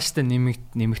 Цаашдаа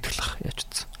нэмэгдэх яаж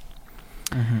утсан.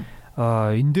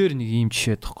 Энэ дээр нэг юм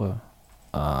жишээ тахгүй юу?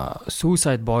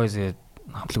 Suicide Boys гэдэг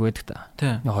хамтлаг байдаг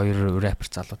та. Хоёр рэпер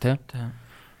залуу тий.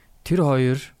 Тэр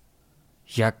хоёр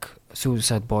яг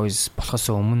Suicide Boys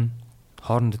болохоос өмнө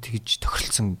хоорондоо тэгж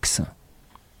тохиролцсон гэсэн.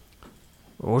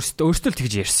 Өөртөө л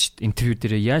тэгж ярьсан шүү дээ. Интервью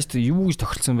дээр яаж юу гэж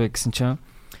тохиролцсон бэ гэсэн чинь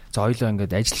за хоёлоо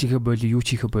ингээд ажил хийхэ боли юу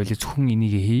ч хийхэ боли зөвхөн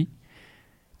энийг хий.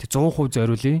 Тэг 100%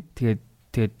 зориулъя.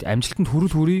 Тэгээд амжилтанд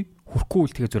хүрэх хүрхгүй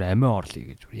л тэгээ зүр амиа орлоо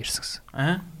гэж ярьсан гэсэн.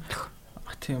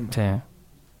 Тийм.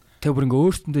 Тэгээ бүр ингээ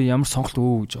өөртөндөө ямар сонголт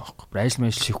өө гэж байгаа байхгүй. Ажил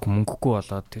мэл хийхгүй мөнгөгүй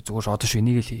болоод тэг зүгээр одоо шүү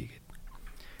энийг л хийгээд.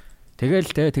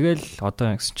 Тэгэл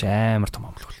одоо гэсэн чи амар том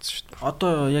амлах болсон шүү дээ.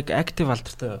 Одоо яг актив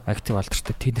алдартай.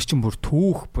 Тэд нар чинь бүр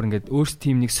түүх бүр ингээ өөрсдөө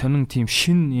тийм нэг сонин тийм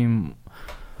шин юм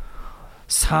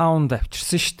саунд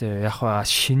авчирсан шүү дээ. Яг хаа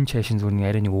шин чашин зүгээр нэг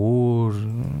арай нэг өөр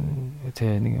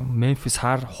тэг нэг Memphis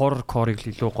horrorcore-ыг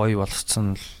илүү гоё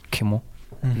болгоцсон л гэх юм уу.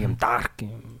 Нэг юм dark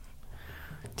юм.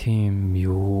 Тийм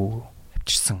юу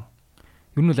авчирсан.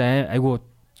 Юу нь л айгу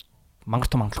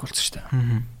мангар том амлах болсон шүү дээ.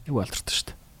 Айгу алдартай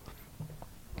шүү дээ.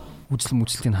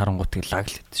 Үжлэлтийн харангуут тэг лаг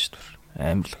л хэдэж шүү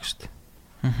дээ. Амар лаг шүү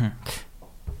дээ.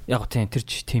 Яг тийм тэр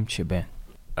тийм ч байна.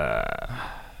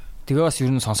 Тэгээ бас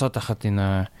ер нь сонсоод байхад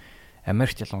энэ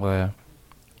Америкт ялангуяа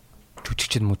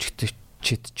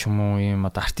жүжигчд ч юм уу юм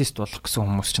одоо артист болох гэсэн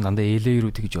хүмүүс чинь дандаа LA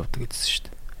руу тэгж явдаг гэсэн шүү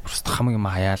дээ. Просто хамаг юм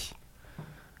хаяал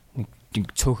нэг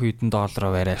цөөхөн $100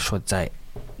 барай шууд заа.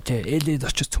 Тэгээ LA-д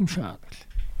очиж цөмшөө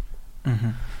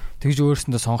гэл. Тэгж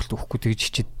өөрсөндөө сонголт өгөхгүй тэгж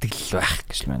хичээдэг л байх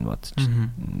гэж л мань бодож.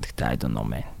 Тэгтээ I don't know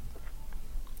man.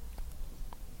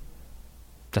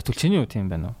 Тэгвэл чиний юу тийм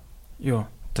байна уу? Юу.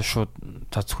 Одоо шууд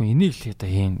та зөвхөн энийг л одоо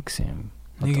хийн гэсэн юм.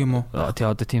 Нэг юм уу? Тий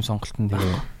одоо тийм сонголтон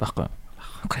тэгээ байхгүй.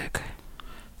 Окей.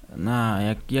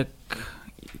 Яг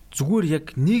зүгээр яг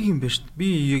нэг юм байна шүү дээ. Би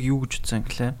яг юу гэж утсан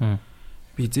гэхлээр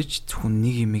би зэж зөвхөн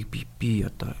нэг юмыг би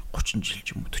одоо 30 жил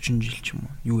ч юм уу 40 жил ч юм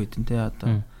уу юу гэдэг те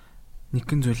одоо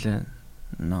нэгэн зүйлээ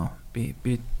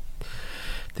би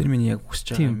тэр миний яг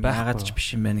хүсэж байгаа юм байгаад ч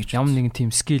биш юм байна гэж ямар нэгэн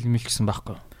тийм скил мэл гэсэн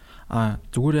байхгүй.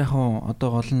 Зүгээр яг одоо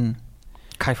гол нь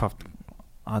кайф авдаг.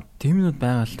 Тийм нүд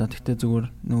байгаа л да. Гэхдээ зүгээр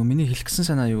нөгөө миний хэлэх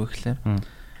гэсэн санаа юу гэхлээр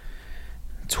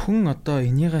Зөвхөн одоо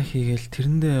энийгээ хийгээл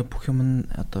тэрэндээ бүх юм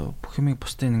одоо бүх юмыг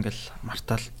бусдын ингээл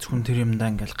мартаал зөвхөн тэр юмдаа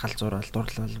ингээл гал зураал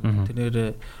дурлал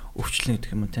тэрнэр өвчлөн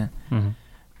гэдэг юм уу те.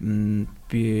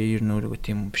 Би ер нь өөрийгөө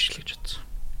тийм биш л гэж бодсон.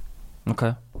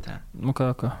 Окей.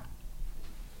 Окей.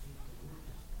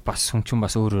 Бас хүн ч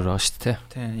бас өөр өөр аа шүү дээ.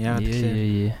 Тийм яг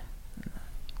тэгэхээр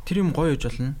тэр юм гоё гэж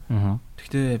болно.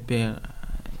 Гэхдээ би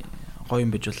гоё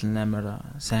юм байж болно амар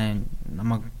сайн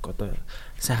намайг одоо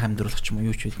сайхан амьдруулах ч юм уу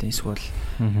юу ч үгүй эсвэл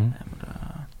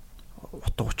амар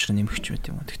утга учир нэмэх ч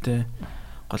юм уу. Гэхдээ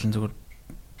гол нь зүгээр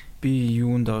би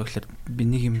юунд байгаа гэхээр би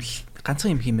нэг юм л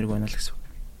ганцхан юм хиймэрг байна л гэсэн.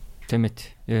 Тийм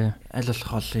ээ. Аль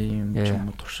болох олон юм ч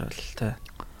юм уу туршаал та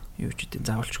юу ч үгүй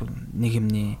заавалчгүй нэг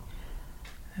юмний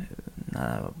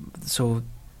so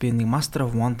being master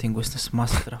of one thing versus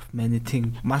master of many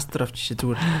things. Master of жишээ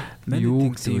зүгээр many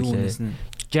things юу гэсэн.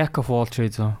 Jack of all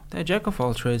trades. Тэгээ Jack of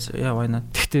all trades. Yeah, why not?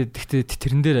 Тэгтээ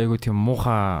тэрэн дээр айгу тийм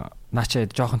муухай наачаа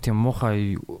жоохон тийм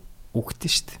муухай үгтэй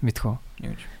шүү дээ. Мэдхөө.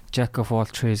 Jack of all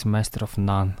trades, master of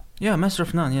none. Yeah, master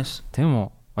of none, yes. Тийм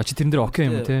үү? Очи тэрэн дээр окей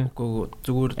юм те. Үгүй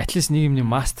зүгээр at least нэг юмний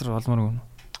master болмоор гэнэ.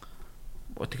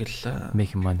 Тэгэл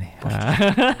make money.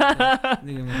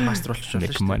 Нэг юм master болчих шүү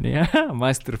дээ. Make money.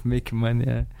 Master of make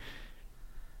money.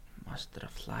 Master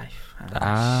of life.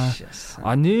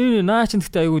 Нээ наа ч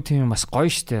гэхдээ айгу тийм бас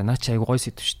гоё штэ. Наа чи айгу гоё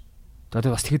сэдв штэ.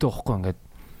 Тэгээд бас тэгэд байхгүй ингээд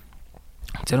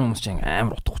зарим хүмүүс чинь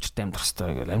амар утга учиртай амьдрах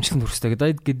хэрэгтэй гэл амжилтанд хүрэх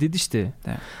хэрэгтэй гэдэг штэ.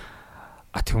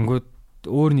 Тэнгүүд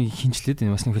өөр нэг хинжлээд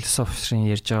энэ бас нэг философийн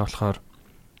ярьж байгаа болохоор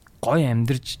гоё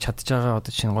амьдарч чадж байгаа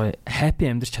одоо чинь гоё happy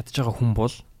амьдарч чадж байгаа хүн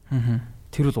бол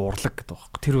тэр бол урлаг гэдэг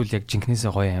байхгүй. Тэр бол яг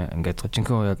жинкнээсээ гоё ингээд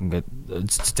жинхэнэ яг ингээд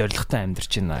зоригтой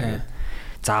амьдарч байна гэдэг.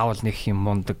 Заавал нэг юм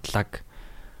мундаглаг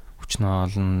хүчнээ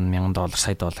олон $1000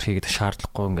 $1,000 хийгээд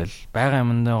шаардлагагүй ингээл байгаа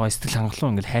юмдаа гоё сэтгэл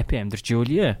хангалуун ингээл happy амьдарч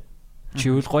ивэл чи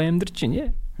үл гоё амьдарч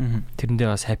байна. Тэрэндээ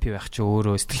бас happy байх чи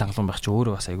өөрөө сэтгэл хангалуун байх чи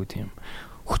өөрөө бас айгу тийм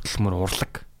хөтөлмөр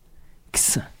урлаг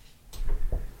гэсэн.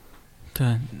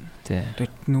 Тэг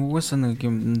нүгээс нэг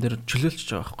юм дээр чөлөөлж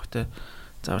байгаа байхгүй те.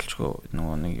 Заавалчгүй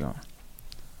нөгөө нэг юм.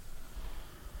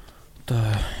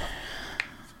 Одоо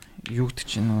юу гэдэг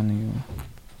чинь нөгөө нэг юм.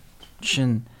 Жишээ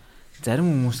нь зарим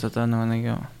хүмүүс одоо нэг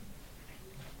юм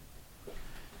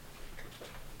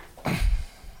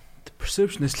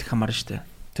perception-ээс л хамаарна шүү дээ.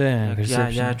 Тийм.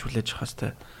 Яаж хүлээж авах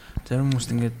хэвээр. Зарим хүмүүс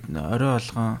ингээд орой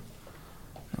болгон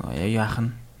яах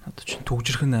нь одоо чинь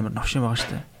төгжрөх нь амар новшин байгаа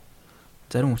шүү дээ.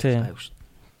 Зарим хүмүүс гайгүй шүү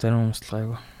дээ. Зарим хүмүүс л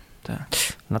гайгүй. Тийм.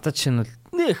 Надад чинь бол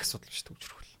нэх асуудал шүү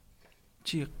төгжрөх бол.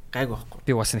 Чи гайгүй байхгүй.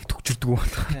 Би бас нэг төгжирдэг юм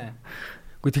байна.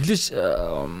 Гэхдээ тэглэж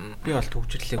би бол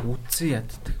төгжрлийг үдсэн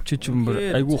яддаг. Чи ч юм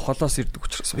айгүй холоос ирдэг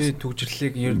учраас. Би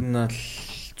төгжрлийг ер нь л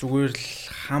зүгээр л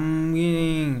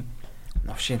хамгийн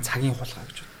новшийн цагийн хулгай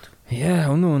гэж боддог. Яа,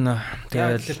 үнэ.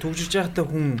 Тэгээд төгжиж байхдаа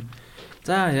хүн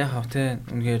за яах вэ те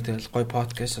үнээр тэгэл гоё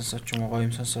подкаст сонсож ч юм уу гоё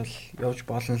юм сонсоод явж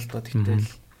болно л доо тэгтэл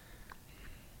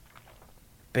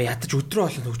би ядаж өдрөө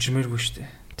болон төгжмээргүй шүү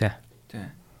дээ. Тий.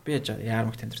 Би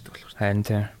яармаг тэмдэрдэг болохоор. Харин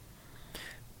тий.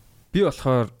 Би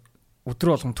болохоор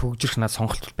өдрөө болгон төгжрөх надад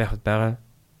сонголт байхад байгаа.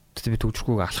 Тэгтээ би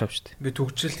төгжрөхгүйг алах юм шүү дээ. Би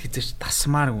төгжрэл хизээч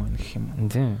тасмааргүй гэх юм уу.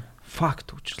 Тийм.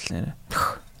 Факт төгжрэл нэрэ.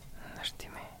 Нар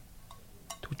тийм ээ.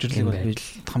 Төгжрлийг бол би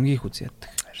хамгийн их үз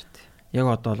яддаг.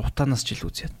 Яг одоо л утаанаас жил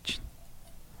үз ядж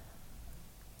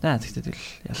байна. Тэгтээ тэгэл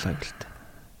ялгаа гэл та.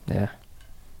 Яа.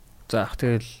 За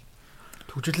тэгэл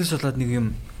төгжрлээс болоод нэг юм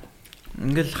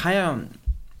ингээл хаяа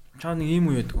чаа нэг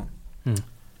юм уу яддаг.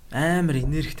 Амар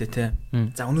энергитэй те.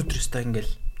 За өнөөдөр өстой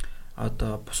ингээл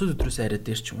одоо бусад өдрөөс арай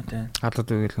дээр ч юм уу те.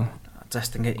 Гадаад үйл. За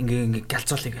хэвээ ингээ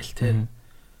галзуулъя гээл те.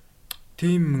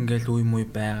 Тим ингээл үе муу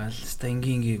байгаал. Хэвээ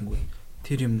ингээгүй.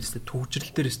 Тэр юм нэстэ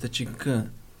төгжрэл дээр хэвээ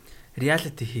жинхэнэ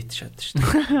reality hit шат шүү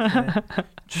дээ.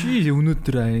 Чи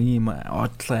өнөөдөр ийм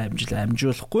одлоо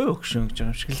амжуулахгүй юу гэж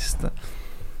байгаа юм шиг л хэвээ.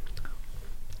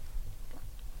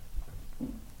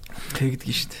 Тэгдэг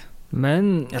шүү дээ.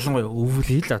 Ман ялангуяа өвөл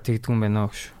л тэгдэг юм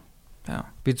байна гэж.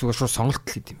 Би зүгээр шууд сонголт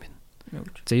хийд юм байна.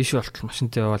 За ийшээ болтол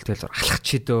машинтай яваал тэгэл алхах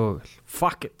чи дөө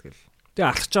fuck гэдэг. Тэгээ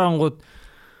алхаж байгаагууд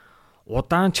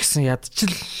удаан ч гэсэн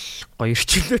ядчил гоё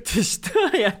ирчлөөтэй шүү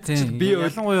дээ. Ядчил би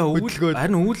ялангуяа өвөлгөө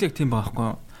харин өвөл яг тийм байгаа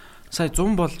байхгүй. Сая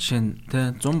 100 бол жишээ нь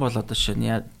те 100 бол одоо жишээ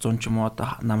нь 100 ч юм уу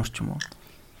одоо намар ч юм уу.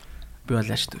 Би бол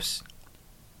яаштай байсан.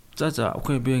 За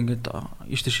окей би ингээд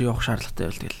ийш тийш явах шаардлагатай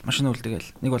байл тэгэл машин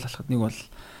үлдэгээл нэг бол алхахад нэг бол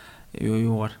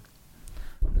юугаар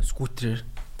скутерээр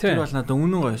тэр бол надад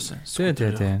үнэн гоё байсан.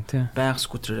 Тийм. Байг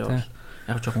скутерээр явал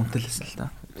яг жоох үнэлсэн л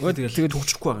та. Тэгээд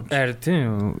төгжихгүй байгаа юм. Харин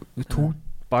тийм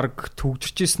баг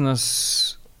төгжирчээснээс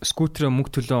скутерээ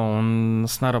мөнгө төлөө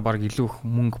унснараа баг илүү их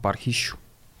мөнгө баг хийш шүү.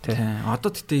 Тийм.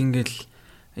 Одоо тэгтээ ингээл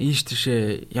ийш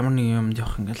тийшээ ямар нэг юмд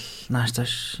явах ингээл нааш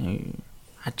цааш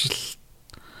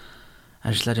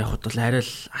ажиллаар явхад бол арай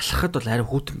л алхахад бол арай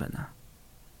хүүтэн байна.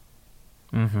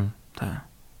 Та.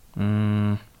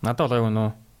 Надад бол аюу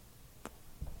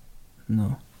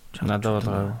нөө. Надад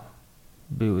бол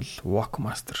би бол walk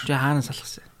master. Чи хаанаас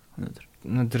алхасан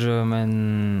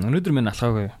өнөөдөр минь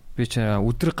алхаагүй. Би ч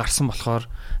өдөр гарсан болохоор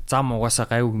зам угаасаа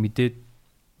гайвг мэдээд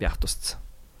би автобусцсан.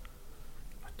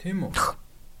 Тийм үү?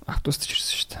 Автобусд ч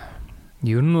ирсэн шүү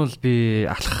дээ. Ер нь бол би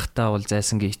алхахтаа бол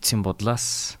зайсангийн эцсийн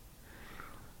бодлаас.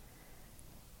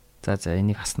 За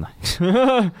энийг хаснаа.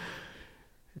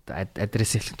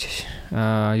 Адрес хэлчихэж.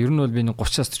 Ер нь бол би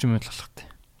 30-аас 40 минут алхахтай.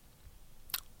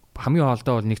 Хамгийн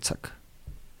хоолдоо бол 1 цаг.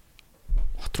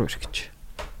 Хот руу ирэх гэж.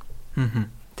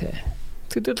 Тэ.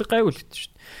 Тэгэл гайгүй л гэдэг шүү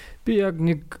дээ. Би яг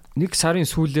нэг сарын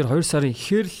сүүлээр 2 сарын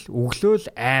ихээр л өглөөл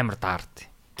амар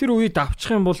даард. Тэр үед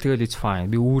авчих юм бол тэгэл it's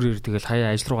fine. Би үүрээр тэгэл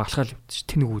хаяа ажил руу алхаал явчих.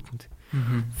 Тэнэг үүдэнд.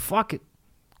 Fuck it.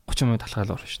 30 минут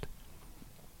алхаал орно шүү дээ.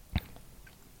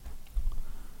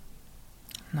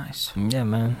 Nice. Yeah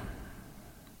man.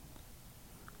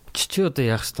 Чи одоо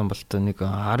яах ёстой бол тоо нэг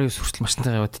 19 хүртэл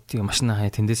машинтайгаа яваад тийг машинаа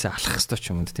хаяа тэндээсээ алхах ёстой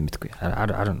ч юм уу тийм мэдгүй.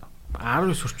 19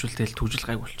 хүртэл тэгэл түгжил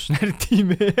гайг болчихно. Харин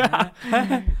тийм ээ.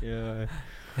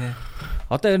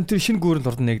 Одоо харин тэр шинэ гүүрэнд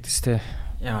орно нэгдэс те.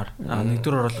 Ямар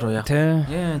нэгдүгээр орол руу яах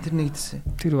вэ? Тэр нэгдэс.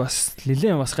 Тэр бас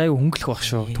нилээн бас гайгүй хөнгөлөх баг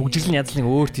шүү. Түгжил нь ядал нэг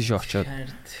өөр тийш очоод.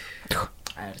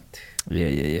 Ард.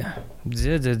 Яа.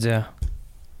 За.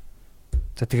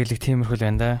 За тэгэл их тиймэрхүү л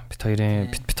байна да. Бит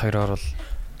хоёроор бол.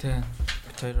 Тий.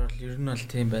 Бит хоёроор ер нь бол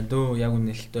тийм байна дөө. Яг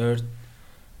үнэлт ойр.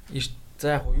 За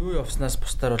яг юу явснаас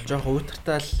бусдаар бол жоохон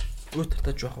уйтартаа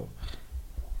жоохон.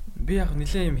 Би яг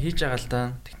нилээн юм хийж байгаа л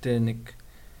да. Тэгтээ нэг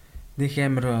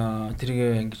амар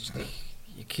тэргээ ингэж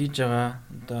хийж байгаа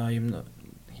одоо юм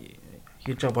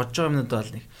хийж байгаа бодож байгаа юмнууд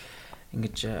бол нэг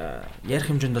ингэж ярих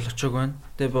хэмжээнд бол очиог байна.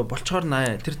 Тэгээ болцохоор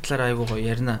тэр талаар айгуу гоё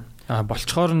ярина.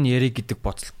 Болцохоор нь яриг гэдэг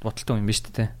бодолтой юм биш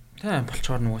үү те. Тийм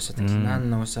болцохоор нугасаа тийм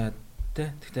нугасаа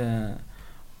те. Тэгтээ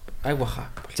айгуу баха.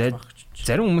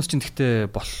 Зарим хүмүүс чинь тэгтээ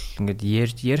ингээд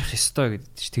ярих ёстой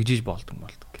гэдэг чинь тэгжиж болдог.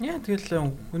 Яа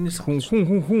тэгэл хүнээс хүнээс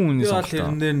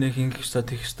тэрнээр нэг ингэх ёстой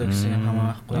тэгэх ёстой гэсэн юм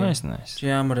хамаахгүй. Nice. Чи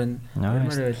ямар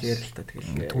байл ярил та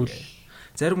тэгэл.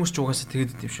 Зарим хүмүүс ч угаасаа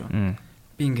тэгэд юм шүү.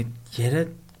 Би ингээд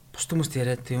яриад бус хүмүүст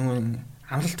яриад тийм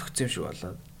амлалт өгсөн юм шиг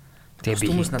болоод. Тэгээ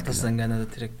хүмүүс надаас ингээ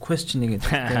надад тэр question-ыг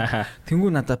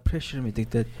тэнгүү надад pressure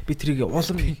мэдэгдээд би тэрийг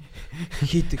улам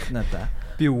хийдэг надаа.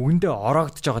 Би үгэндээ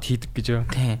ороогдож байгаад хийдэг гэж юу?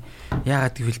 Тийм.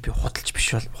 Яагаад гэвэл би худалж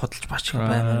баач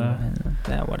баймаар.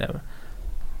 За whatever.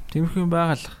 Тиймэрхүү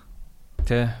байгаа л.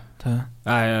 Тэ.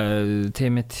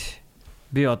 Тиймэт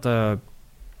би одоо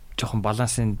жоохон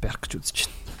балансыг барих гэж үзэж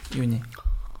байна. Юуны?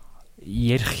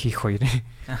 Ярих хийх хоёр.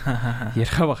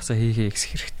 Яриха багсаа хийх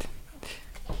хэрэгтэй.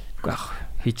 Үгүй яах.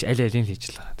 Аль алийг хийж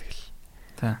л байгаа тэгэл.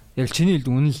 Та. Яг чиний хэлд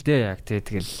үнэн л дээ яг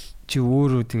тэгэл чи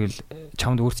өөрөө тэгэл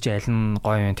чамд өөрт чи аль нь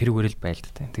гоё вэ тэрүүгээр л байл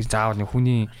та. Тэг заавал нэг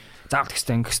хүний заавал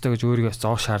тэгстэй ингэстэй гэж өөрийгөө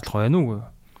зоох шаардлага байна уу?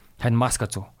 Тань маска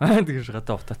зүү. Тэгэж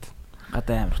гадаа утаад.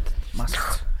 Гадаа амарт.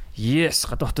 Маска. Yes,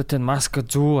 гадаа утаад тань маска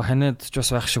зүү ханаад ч бас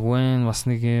байх шиг байна. Бас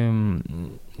нэг тийм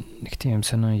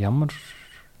сонио ямар.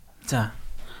 За.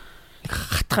 Нэг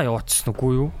хатгаа яваадсан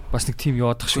үгүй юу? Бас нэг тийм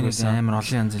яваадах шиг байсан. Амар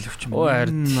олон янз л өвч юм.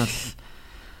 Энэ бол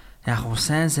яг уу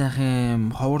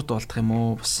сайхан ховор дуулах юм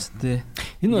уу бас тий.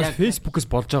 Энэ бас Facebook-с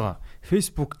болж байгаа.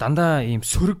 Facebook дандаа ийм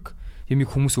сөрөг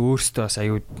юмыг хүмүүс өөрсдөө бас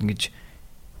аюу ингэж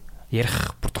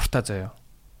ярих бүр дуртай заяа.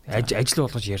 Ажил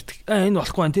болгож ярьдаг. Энэ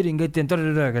болохгүй байна. Тэр ингээд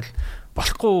гэл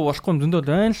болохгүй зөндөө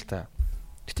байна л та.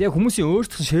 Гэтэ яг хүмүүсийн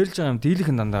өөрсдөө шеэрлж байгаа юм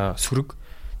дийлэх нь дандаа сөрөг.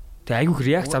 Тэгээ айгүйх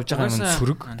реакц авч байгаа юм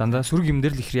сөрөг. Дандаа сөрөг юм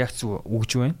дээр л их реакц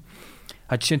өгж байна.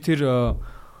 Жишээ нь тэр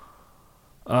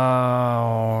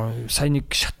сая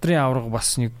нэг шатрын авраг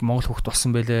бас нэг монгол хүүхэд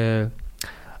болсон байлээ.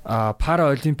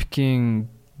 Пара олимпикийн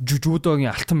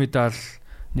жудогийн алтан медаль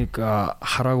нэг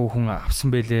хараагүй хүн авсан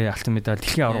байлээ. Алтан медаль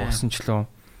дэлхийн авраг болсон ч лөө.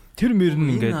 Тэр мөр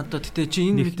нь ингээд одоо тэгтээ чи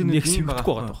энэ мэдээ нэг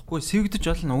байгаа байхгүй. Сэвэгдэж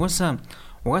болно.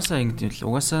 Угаасаа ингэдэг л.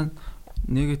 Угаасаа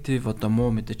негатив одоо муу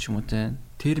мэдээ ч юм уу те.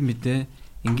 Тэр мэдээ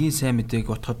энгийн сайн мэдээг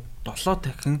утгад 7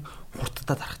 дахин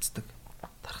хурдтаад тархацдаг.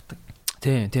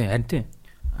 Тийм харин тийм.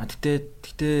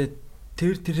 Тэгтээ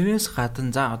тэрнээс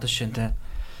гадна за одоо жишээнтэй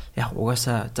яг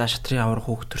угаасаа за шатрын аврах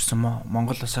хүүхд төрсөн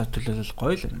Монгол улсаа төлөөлөл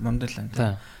гоё л мундал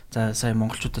байна. За сая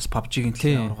монголчуудаас PUBG-гийн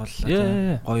төлөв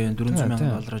аврагууллаа. Гоё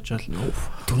 $400,000 очвол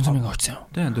 $400,000 очсон.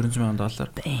 Тийм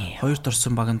 $400,000. Хоёрт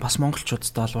орсон баг нь бас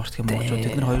монголчуудаас долларт гэх юм монголчууд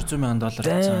тэд нар $200,000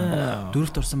 очсон.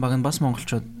 Дөрөвт орсон баг нь бас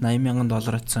монголчууд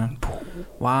 $80,000 очсон.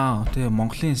 Вау тийм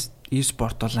Монголын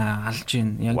e-спорт бол алж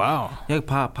гин яг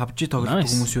PUBG тоглох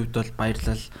хүмүүсийн хувьд бол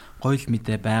баярлал гоё л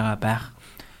мэдээ байгаа байх.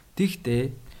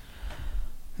 Тэгтээ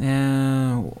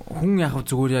хүн яг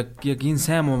зүгээр яг энэ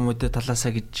сайн муудад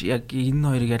талаасаа гэж яг энэ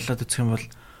хоёрыг ярилаад үзэх юм бол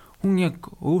хүн яг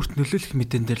өөрт нөлөөлөх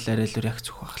мэдэн дээр л арай л яг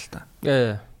зүх байх л та.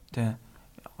 Тий.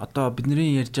 Одоо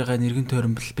бидний ярьж байгаа нэргэн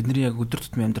тойромбол бидний яг өдөр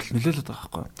тутмын амьдрал нөлөөлөд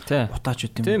байгаа байхгүй юу? Утаач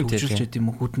үт юм уу, төвчилч үт юм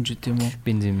уу, хүтэнч үт юм уу?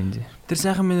 Бензин. Тэр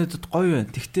сайхан минутад гоё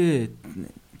байна. Тэгтээ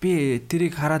би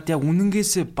тэрийг хараад яг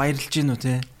үнэнгээсээ баярлж гин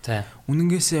үү те.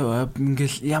 Үнэнгээсээ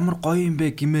ингээл ямар гоё юм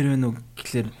бэ гэмээр байна уу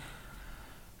гэхлээр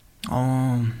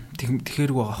тэгэхээр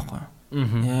байгаа байхгүй юу?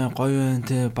 Яа гоё байна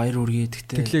те, баяр үргээ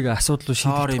тэгтээ. Тэглэг асуудал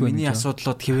шийдэхгүй. Миний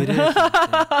асуудлууд хэвээрээ.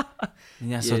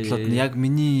 Миний асуудлууд нь яг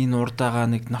миний энэ урдаагаа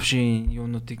нэг навшин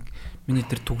юунуудыг миний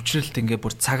тэр түгжрэлт ингээ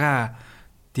бүр цагаа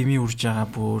дэмий үрж байгаа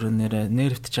бүр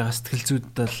нервтж байгаа сэтгэл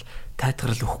зүйдэд л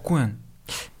тайтгарл өгөхгүй байна.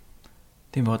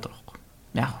 Тийм бод байгаа.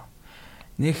 Яг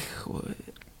нэг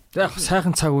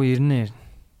сайхан цаг уу ирнэ.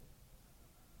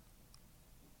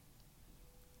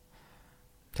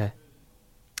 Тэ.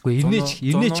 Гэхдээ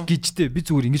ирнэч гэжтэй би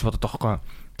зүгээр ингэж бодод байгаа байхгүй.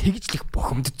 Тэгжлэх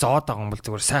бохомд зоод байгаа юм бол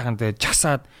зүгээр сайхан тэгээ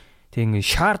жагсаад тэг ингэ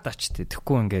шаардаач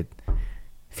тэгэхгүй ингээд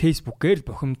фэйсбүүкээр л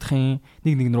бохомдохын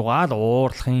нэг руугаа л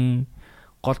уурлахын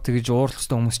гол тэгж уурлах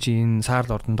хэвээр хүмүүс чинь энэ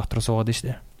саарл ордон дотор суугаад байна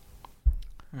шүү дээ.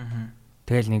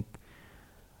 Тэгэл нэг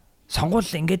сонгуул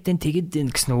ингээд den тэгэд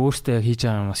den гэсэн өөртөө хийж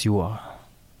байгаа юм бас юу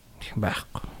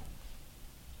байхгүй.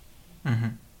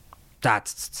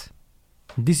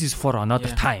 This is for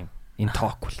another time in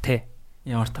talk үл те.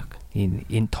 Ямар talk?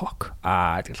 In talk.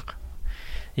 Тэгэл.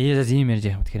 Ийээс ийм ярьж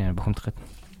байгаа юм тэгэхээр бохомдох гэдэг.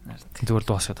 Зүгээр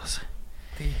дуусгаад байгаа.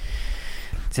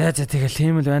 За тэгэл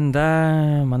тийм л байна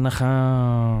да.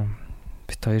 Манайхаа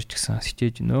бит хоёр ч гэсэн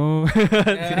сэтэж нөө.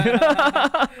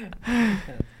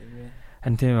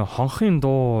 Ан тийм хонхын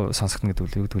дуу сонсгоно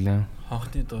гэдэг үлээ.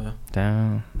 Хонхны дуу юу?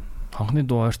 За. Хонхны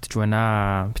дуу ойртож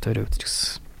байна. Бит хоёр өвдөж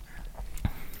гэсэн.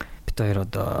 Бит хоёр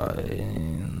одоо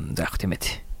заах тийм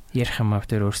ээ. Ярих юм аа бит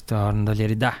хоёр өөрсдөө хоорондоо л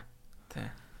ярина да.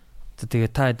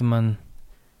 Тэгээ та хэд маань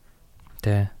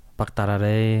тэ баг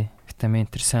дараарэ. Витамин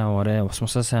тэр сайн ууаарэ. Ус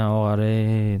мусаа сайн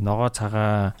уугаарэ. Ногоо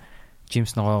цагаа,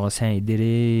 жимс ногоогоо сайн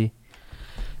идэрээ.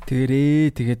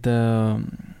 Тэгээд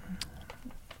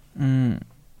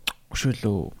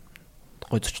өшөөлөө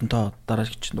гой зочнтой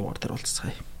дараагийн дугаар дээр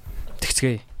уулзцгаая.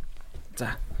 Тэгцгээе.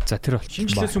 За тэр бол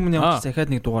шинжлээс өмнө явах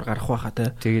дахиад нэг дугаар гарах байхаа те.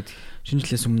 Тэгээд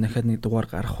шинжлээс өмнө дахиад нэг дугаар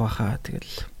гарах байхаа.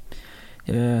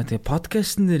 Тэгээ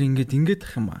подкастн дээр ингээд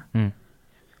ах юм аа.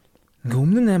 Ингээ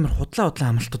өмнө нь амар худлаа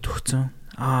амралтад өгцөн.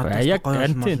 Яг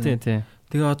тийм.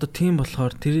 Тэгээ одоо тийм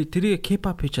болохоор тэрийг keep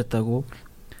up хийж чадаагүй.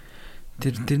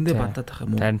 Тэрэндээ бадаад ах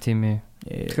юм уу? Харин тийм ээ.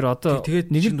 Тэгэхээр одоо тэгээд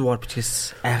нэгэн дугаар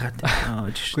бичгээс айгаад байна.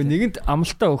 Гэхдээ нэгэнд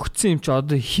амлалтаа өгцсөн юм чи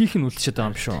одоо хийх нь үлдчихэд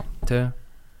байгаа юм шүү. Тэ.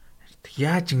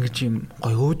 Яаж ингэж юм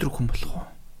гой өөдрөг хүн болох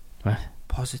вэ?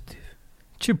 Positive.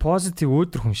 Чи positive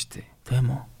өөдрөг хүн шүү дээ. Тийм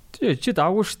үү? Чи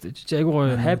даагүй шүү дээ. Чи айгүй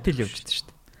гоё happy л явж байгаа шүү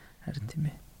дээ. Харин тийм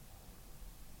ээ.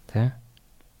 Тэ.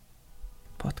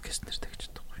 Подкаст нэр тэгж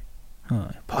чадахгүй.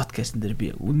 Подкаст нэр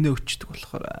би үнэ өчтдөг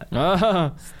болохоор.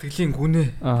 Сэтгэлийн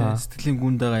гүнээ. Сэтгэлийн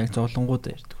гүндэгээ яг зовлонгууд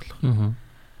ярьдаг болохоор.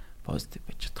 Positive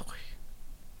байж чадахгүй.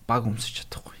 Баг өмсөж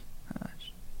чадахгүй.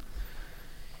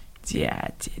 Зя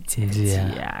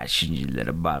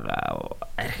шинжилэр бага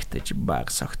архитаж баг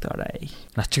согторой.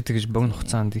 Начиг тэгж богино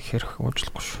хугацаанд их хэрэг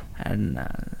уучлахгүй шүү. Харин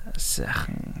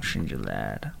сайхан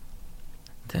шинжилэр.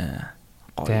 Тэ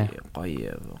гой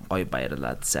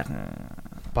баярлаад сайхан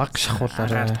баг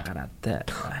шахуулаарай.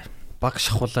 Баг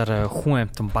шахуулаарай, хүн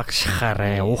амтан баг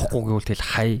шахаарай. Уухгүй гэвэл тэл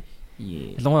хай.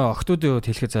 Ялангуяа октоодын үед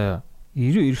хэлэхэд заяа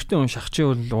эрэгтэй хүн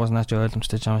шахчихвал уус наач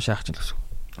ойлгомжтой жаа шахах ч л гэсэн.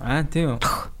 Тийм үү.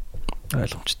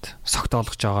 Ойлгомжтой.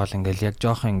 Согтоолгож байгаа л ингээл яг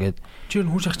жоох ингээд чи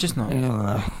хүн шахчихсан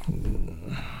уу?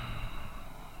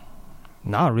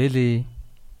 Not really.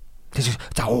 Тэгэж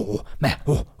за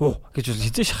гэж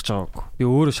хизээ шахаж байгаагүй. Би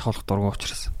өөрөө шахуулах дургүй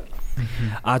учраас.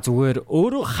 Зүгээр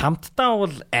өөрөө хамтдаа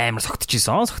бол амар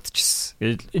согтчихсон.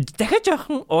 Дахиад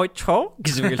жоохон уучхоо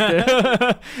гэж мэгэл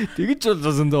тэ. Тэгэж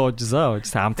бол зөндөө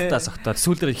уужсан. Хамтдаа согтоод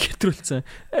сүүлдээ хэтрүүлсэн.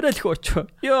 Арай л их уучхоо.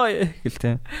 Ёо гэл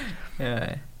тэ.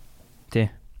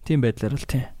 Тэ. Тийм байдлаар л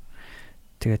тэ.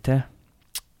 Тэгээ тэ.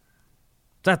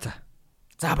 За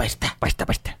баяр та.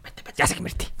 Ясаг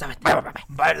мэрти. За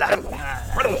баярлалаа.